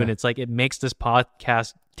you. And it's like it makes this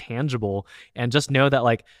podcast tangible. And just know that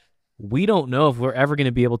like we don't know if we're ever going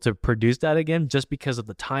to be able to produce that again just because of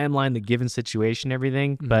the timeline, the given situation,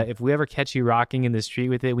 everything. But if we ever catch you rocking in the street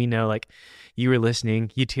with it, we know like you were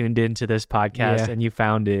listening, you tuned into this podcast and you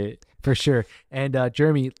found it. For sure. And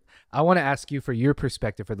Jeremy, I want to ask you for your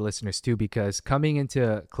perspective for the listeners too, because coming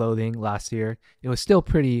into clothing last year, it was still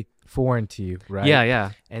pretty foreign to you, right?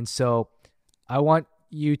 Yeah. And so I want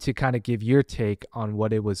you to kind of give your take on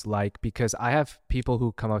what it was like, because I have people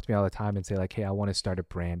who come up to me all the time and say like, hey, I want to start a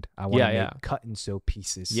brand. I want to make cut and sew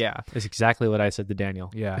pieces. Yeah, that's exactly what I said to Daniel.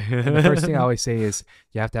 Yeah. And the first thing I always say is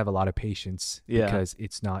you have to have a lot of patience because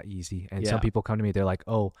it's not easy. And some people come to me, they're like,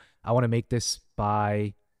 oh, I want to make this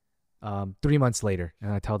by 3 months later.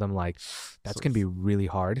 And I tell them like, that's going to be really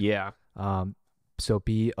hard. Yeah. So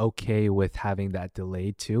be okay with having that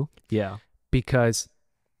delayed too. Yeah. Because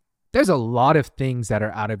there's a lot of things that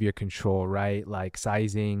are out of your control, right? Like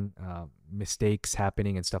sizing, mistakes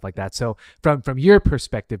happening and stuff like that. So from your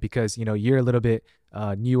perspective, because, you know, you're a little bit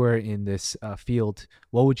newer in this field,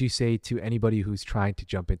 what would you say to anybody who's trying to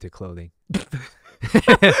jump into clothing?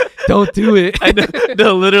 Don't do it. I know,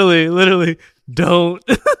 no, literally don't.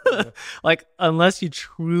 Like, unless you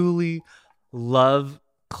truly love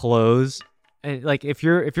clothes, and like if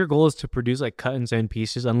your goal is to produce like cut and sewn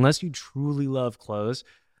pieces, unless you truly love clothes,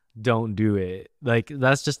 don't do it. Like,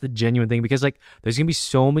 that's just the genuine thing, because like there's gonna be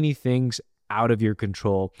so many things out of your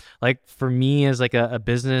control. Like for me as like a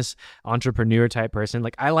business entrepreneur type person,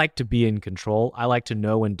 like I like to be in control. I like to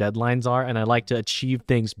know when deadlines are, and I like to achieve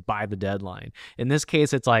things by the deadline. In this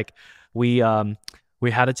case, it's like we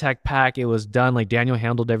had a tech pack, it was done, like Daniel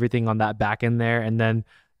handled everything on that back end there, and then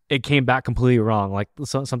it came back completely wrong. Like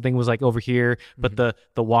something was like over here, but the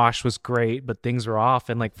wash was great, but things were off.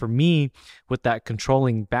 And like for me with that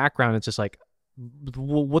controlling background, it's just like,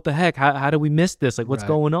 what the heck? How do we miss this? Like what's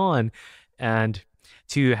going on? And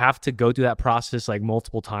to have to go through that process like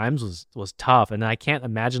multiple times was tough. And I can't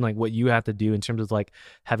imagine like what you have to do in terms of like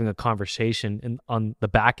having a conversation on the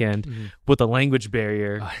back end with a language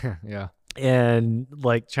barrier. And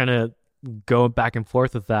like trying to go back and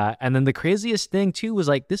forth with that. And then the craziest thing too was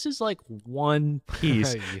like, this is like one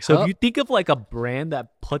piece. So if you think of like a brand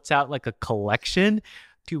that puts out like a collection,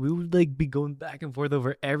 dude, we would like be going back and forth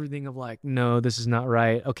over everything of like, no, this is not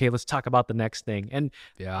right. Okay, let's talk about the next thing. And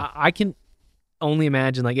I can only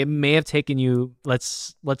imagine like it may have taken you,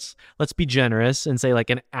 let's be generous and say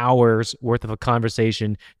like an hour's worth of a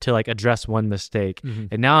conversation to like address one mistake.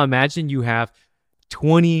 And now imagine you have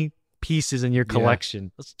 20 pieces in your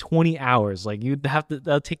collection. That's 20 hours. Like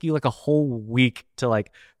that'll take you like a whole week to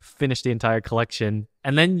like finish the entire collection.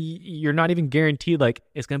 And then you're not even guaranteed like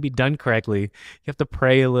it's going to be done correctly. You have to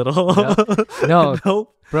pray a little. No,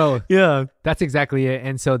 bro. Yeah. That's exactly it.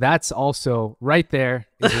 And so that's also right there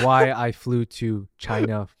is why I flew to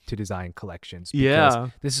China to design collections. Because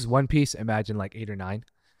this is one piece. Imagine like 8 or 9,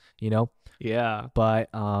 you know? Yeah. But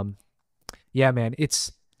yeah, man,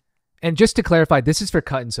 and just to clarify, this is for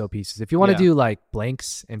cut and sew pieces. If you want to do like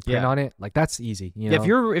blanks and print on it, like that's easy. You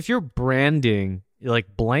know? If you're branding,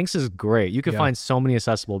 like blanks is great. You can find so many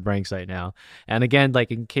accessible blanks right now. And again, like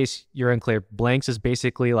in case you're unclear, blanks is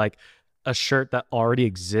basically like a shirt that already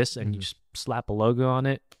exists, and you just slap a logo on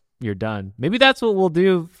it. You're done. Maybe that's what we'll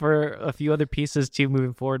do for a few other pieces too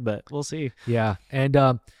moving forward, but we'll see. Yeah,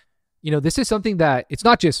 and you know, this is something that it's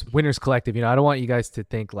not just Winners Collective. You know, I don't want you guys to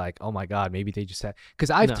think like, oh my God, maybe they just had, because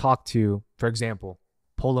I've talked to, for example,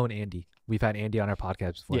 Polo and Andy. We've had Andy on our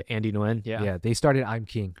podcast before. Yeah, Andy Nguyen. Yeah, they started I'm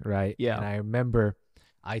King, right? Yeah. And I remember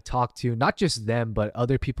I talked to not just them, but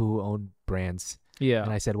other people who own brands. Yeah.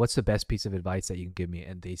 And I said, what's the best piece of advice that you can give me?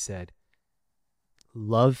 And they said,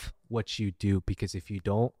 love what you do, because if you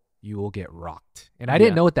don't, you will get rocked. And I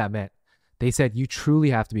didn't know what that meant. They said, you truly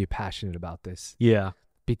have to be passionate about this. Yeah.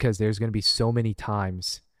 Because there's going to be so many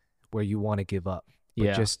times where you want to give up,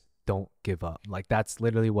 but just don't give up. Like that's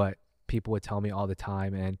literally what people would tell me all the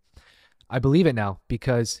time. And I believe it now,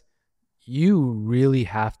 because you really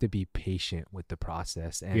have to be patient with the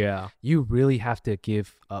process, and you really have to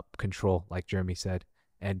give up control, like Jeremy said,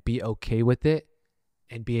 and be okay with it,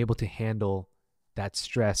 and be able to handle that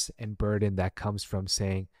stress and burden that comes from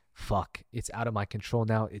saying, fuck, it's out of my control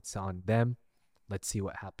now. It's on them. Let's see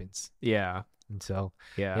what happens. Yeah. And so,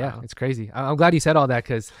 yeah, it's crazy. I'm glad you said all that,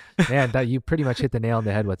 because, man, that you pretty much hit the nail on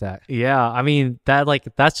the head with that. Yeah, I mean,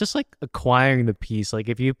 that's just like acquiring the piece. Like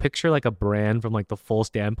if you picture like a brand from like the full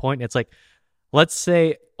standpoint, it's like, let's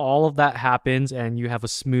say all of that happens and you have a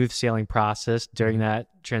smooth sailing process during that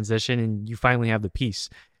transition, and you finally have the piece.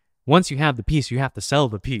 once you have the piece, you have to sell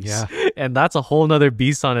the piece. Yeah. And that's a whole nother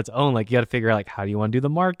beast on its own. Like you got to figure out like how do you want to do the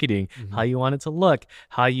marketing, how you want it to look,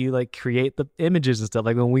 how you like create the images and stuff.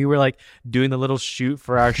 Like when we were like doing the little shoot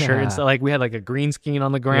for our shirt and stuff, like we had like a green screen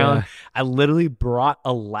on the ground. Yeah. I literally brought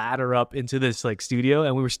a ladder up into this like studio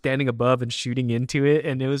and we were standing above and shooting into it.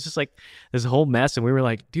 And it was just like this whole mess. And we were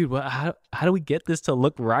like, dude, how do we get this to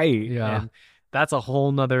look right? Yeah. And that's a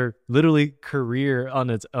whole nother literally career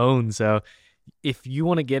on its own. So if you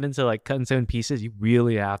want to get into like cut and sewn pieces, you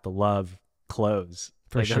really have to love clothes.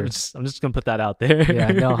 For like, sure. I'm just gonna put that out there.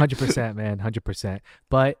 Yeah, no, 100%, man, 100%.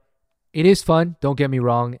 But it is fun. Don't get me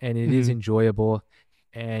wrong, and it is enjoyable,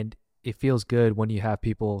 and it feels good when you have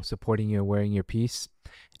people supporting you and wearing your piece.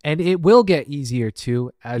 And it will get easier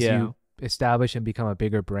too as you establish and become a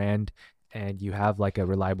bigger brand, and you have like a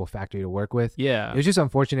reliable factory to work with. Yeah, It was just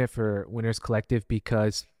unfortunate for Winners Collective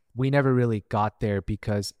because we never really got there,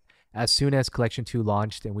 because as soon as Collection 2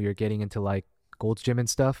 launched and we were getting into like Gold's Gym and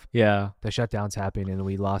stuff, yeah, the shutdowns happened and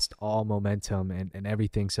we lost all momentum and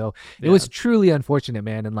everything. So it was truly unfortunate,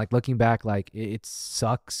 man. And like looking back, like it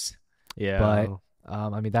sucks. yeah. But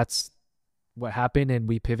I mean, that's what happened, and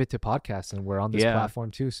we pivot to podcasts, and we're on this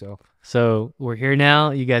platform too. So we're here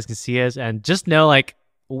now. You guys can see us, and just know like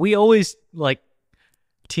we always like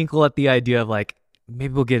tinkle at the idea of like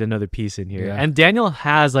maybe we'll get another piece in here. Yeah. And Daniel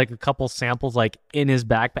has like a couple samples like in his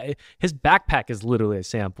backpack. His backpack is literally a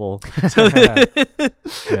sample. So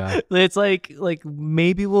it's like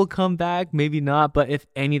maybe we'll come back, maybe not. But if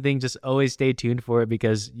anything, just always stay tuned for it,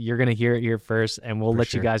 because you're gonna hear it here first, and we'll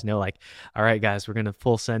let you guys know like, all right, guys, we're gonna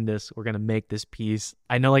full send this. We're gonna make this piece.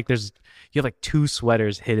 I know like you have like 2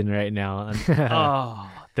 sweaters hidden right now, and oh,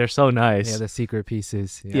 they're so nice. Yeah, the secret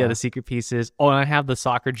pieces. Yeah, the secret pieces. Oh, and I have the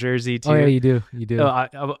soccer jersey too. Oh yeah, you do. Oh,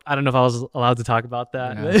 I don't know if I was allowed to talk about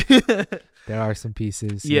that. There are some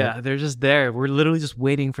pieces. Yeah, they're just there. We're literally just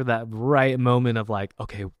waiting for that right moment of like,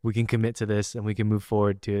 okay, we can commit to this and we can move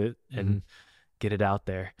forward to it and get it out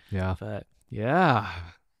there. Yeah. But yeah.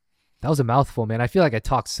 That was a mouthful, man. I feel like I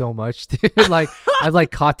talk so much, dude. Like I've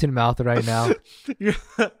like cotton mouth right now.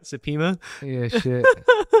 Sepima? Yeah, shit.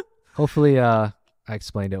 Hopefully I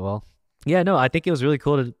explained it well. Yeah, no, I think it was really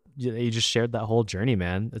cool that you just shared that whole journey,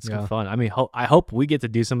 man. It's good fun. I mean, I hope we get to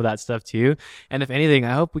do some of that stuff too. And if anything,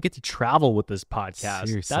 I hope we get to travel with this podcast.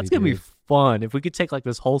 Seriously, that's going to be fun. If we could take like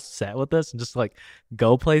this whole set with us and just like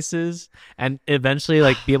go places and eventually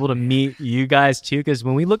like be able to meet you guys too. Because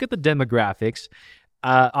when we look at the demographics,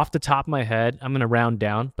 off the top of my head, I'm going to round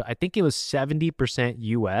down, but I think it was 70%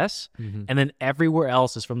 US and then everywhere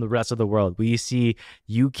else is from the rest of the world. We see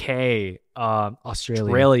UK,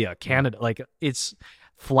 Australia, Canada, like it's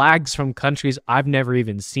flags from countries I've never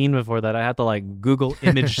even seen before that I had to like Google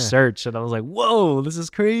image search, and I was like, whoa, this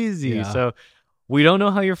is crazy. So we don't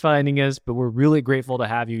know how you're finding us, but we're really grateful to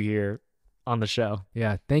have you here on the show.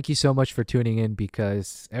 Yeah, thank you so much for tuning in,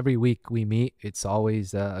 because every week we meet, it's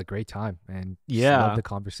always a great time, and love the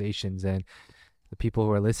conversations and the people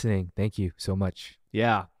who are listening. Thank you so much.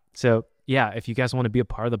 Yeah. So yeah, if you guys want to be a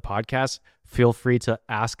part of the podcast, feel free to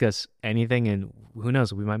ask us anything, and who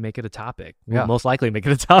knows, we might make it a topic. We'll most likely make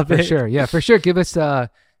it a topic. For sure. Yeah, for sure. Give us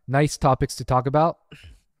nice topics to talk about,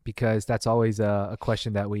 because that's always a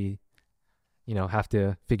question that we have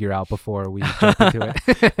to figure out before we jump into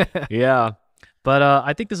it. Yeah. But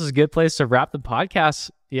I think this is a good place to wrap the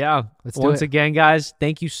podcast. Yeah. Once again, guys,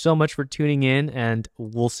 thank you so much for tuning in, and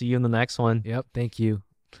we'll see you in the next one. Yep. Thank you.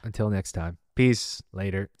 Until next time. Peace.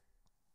 Later.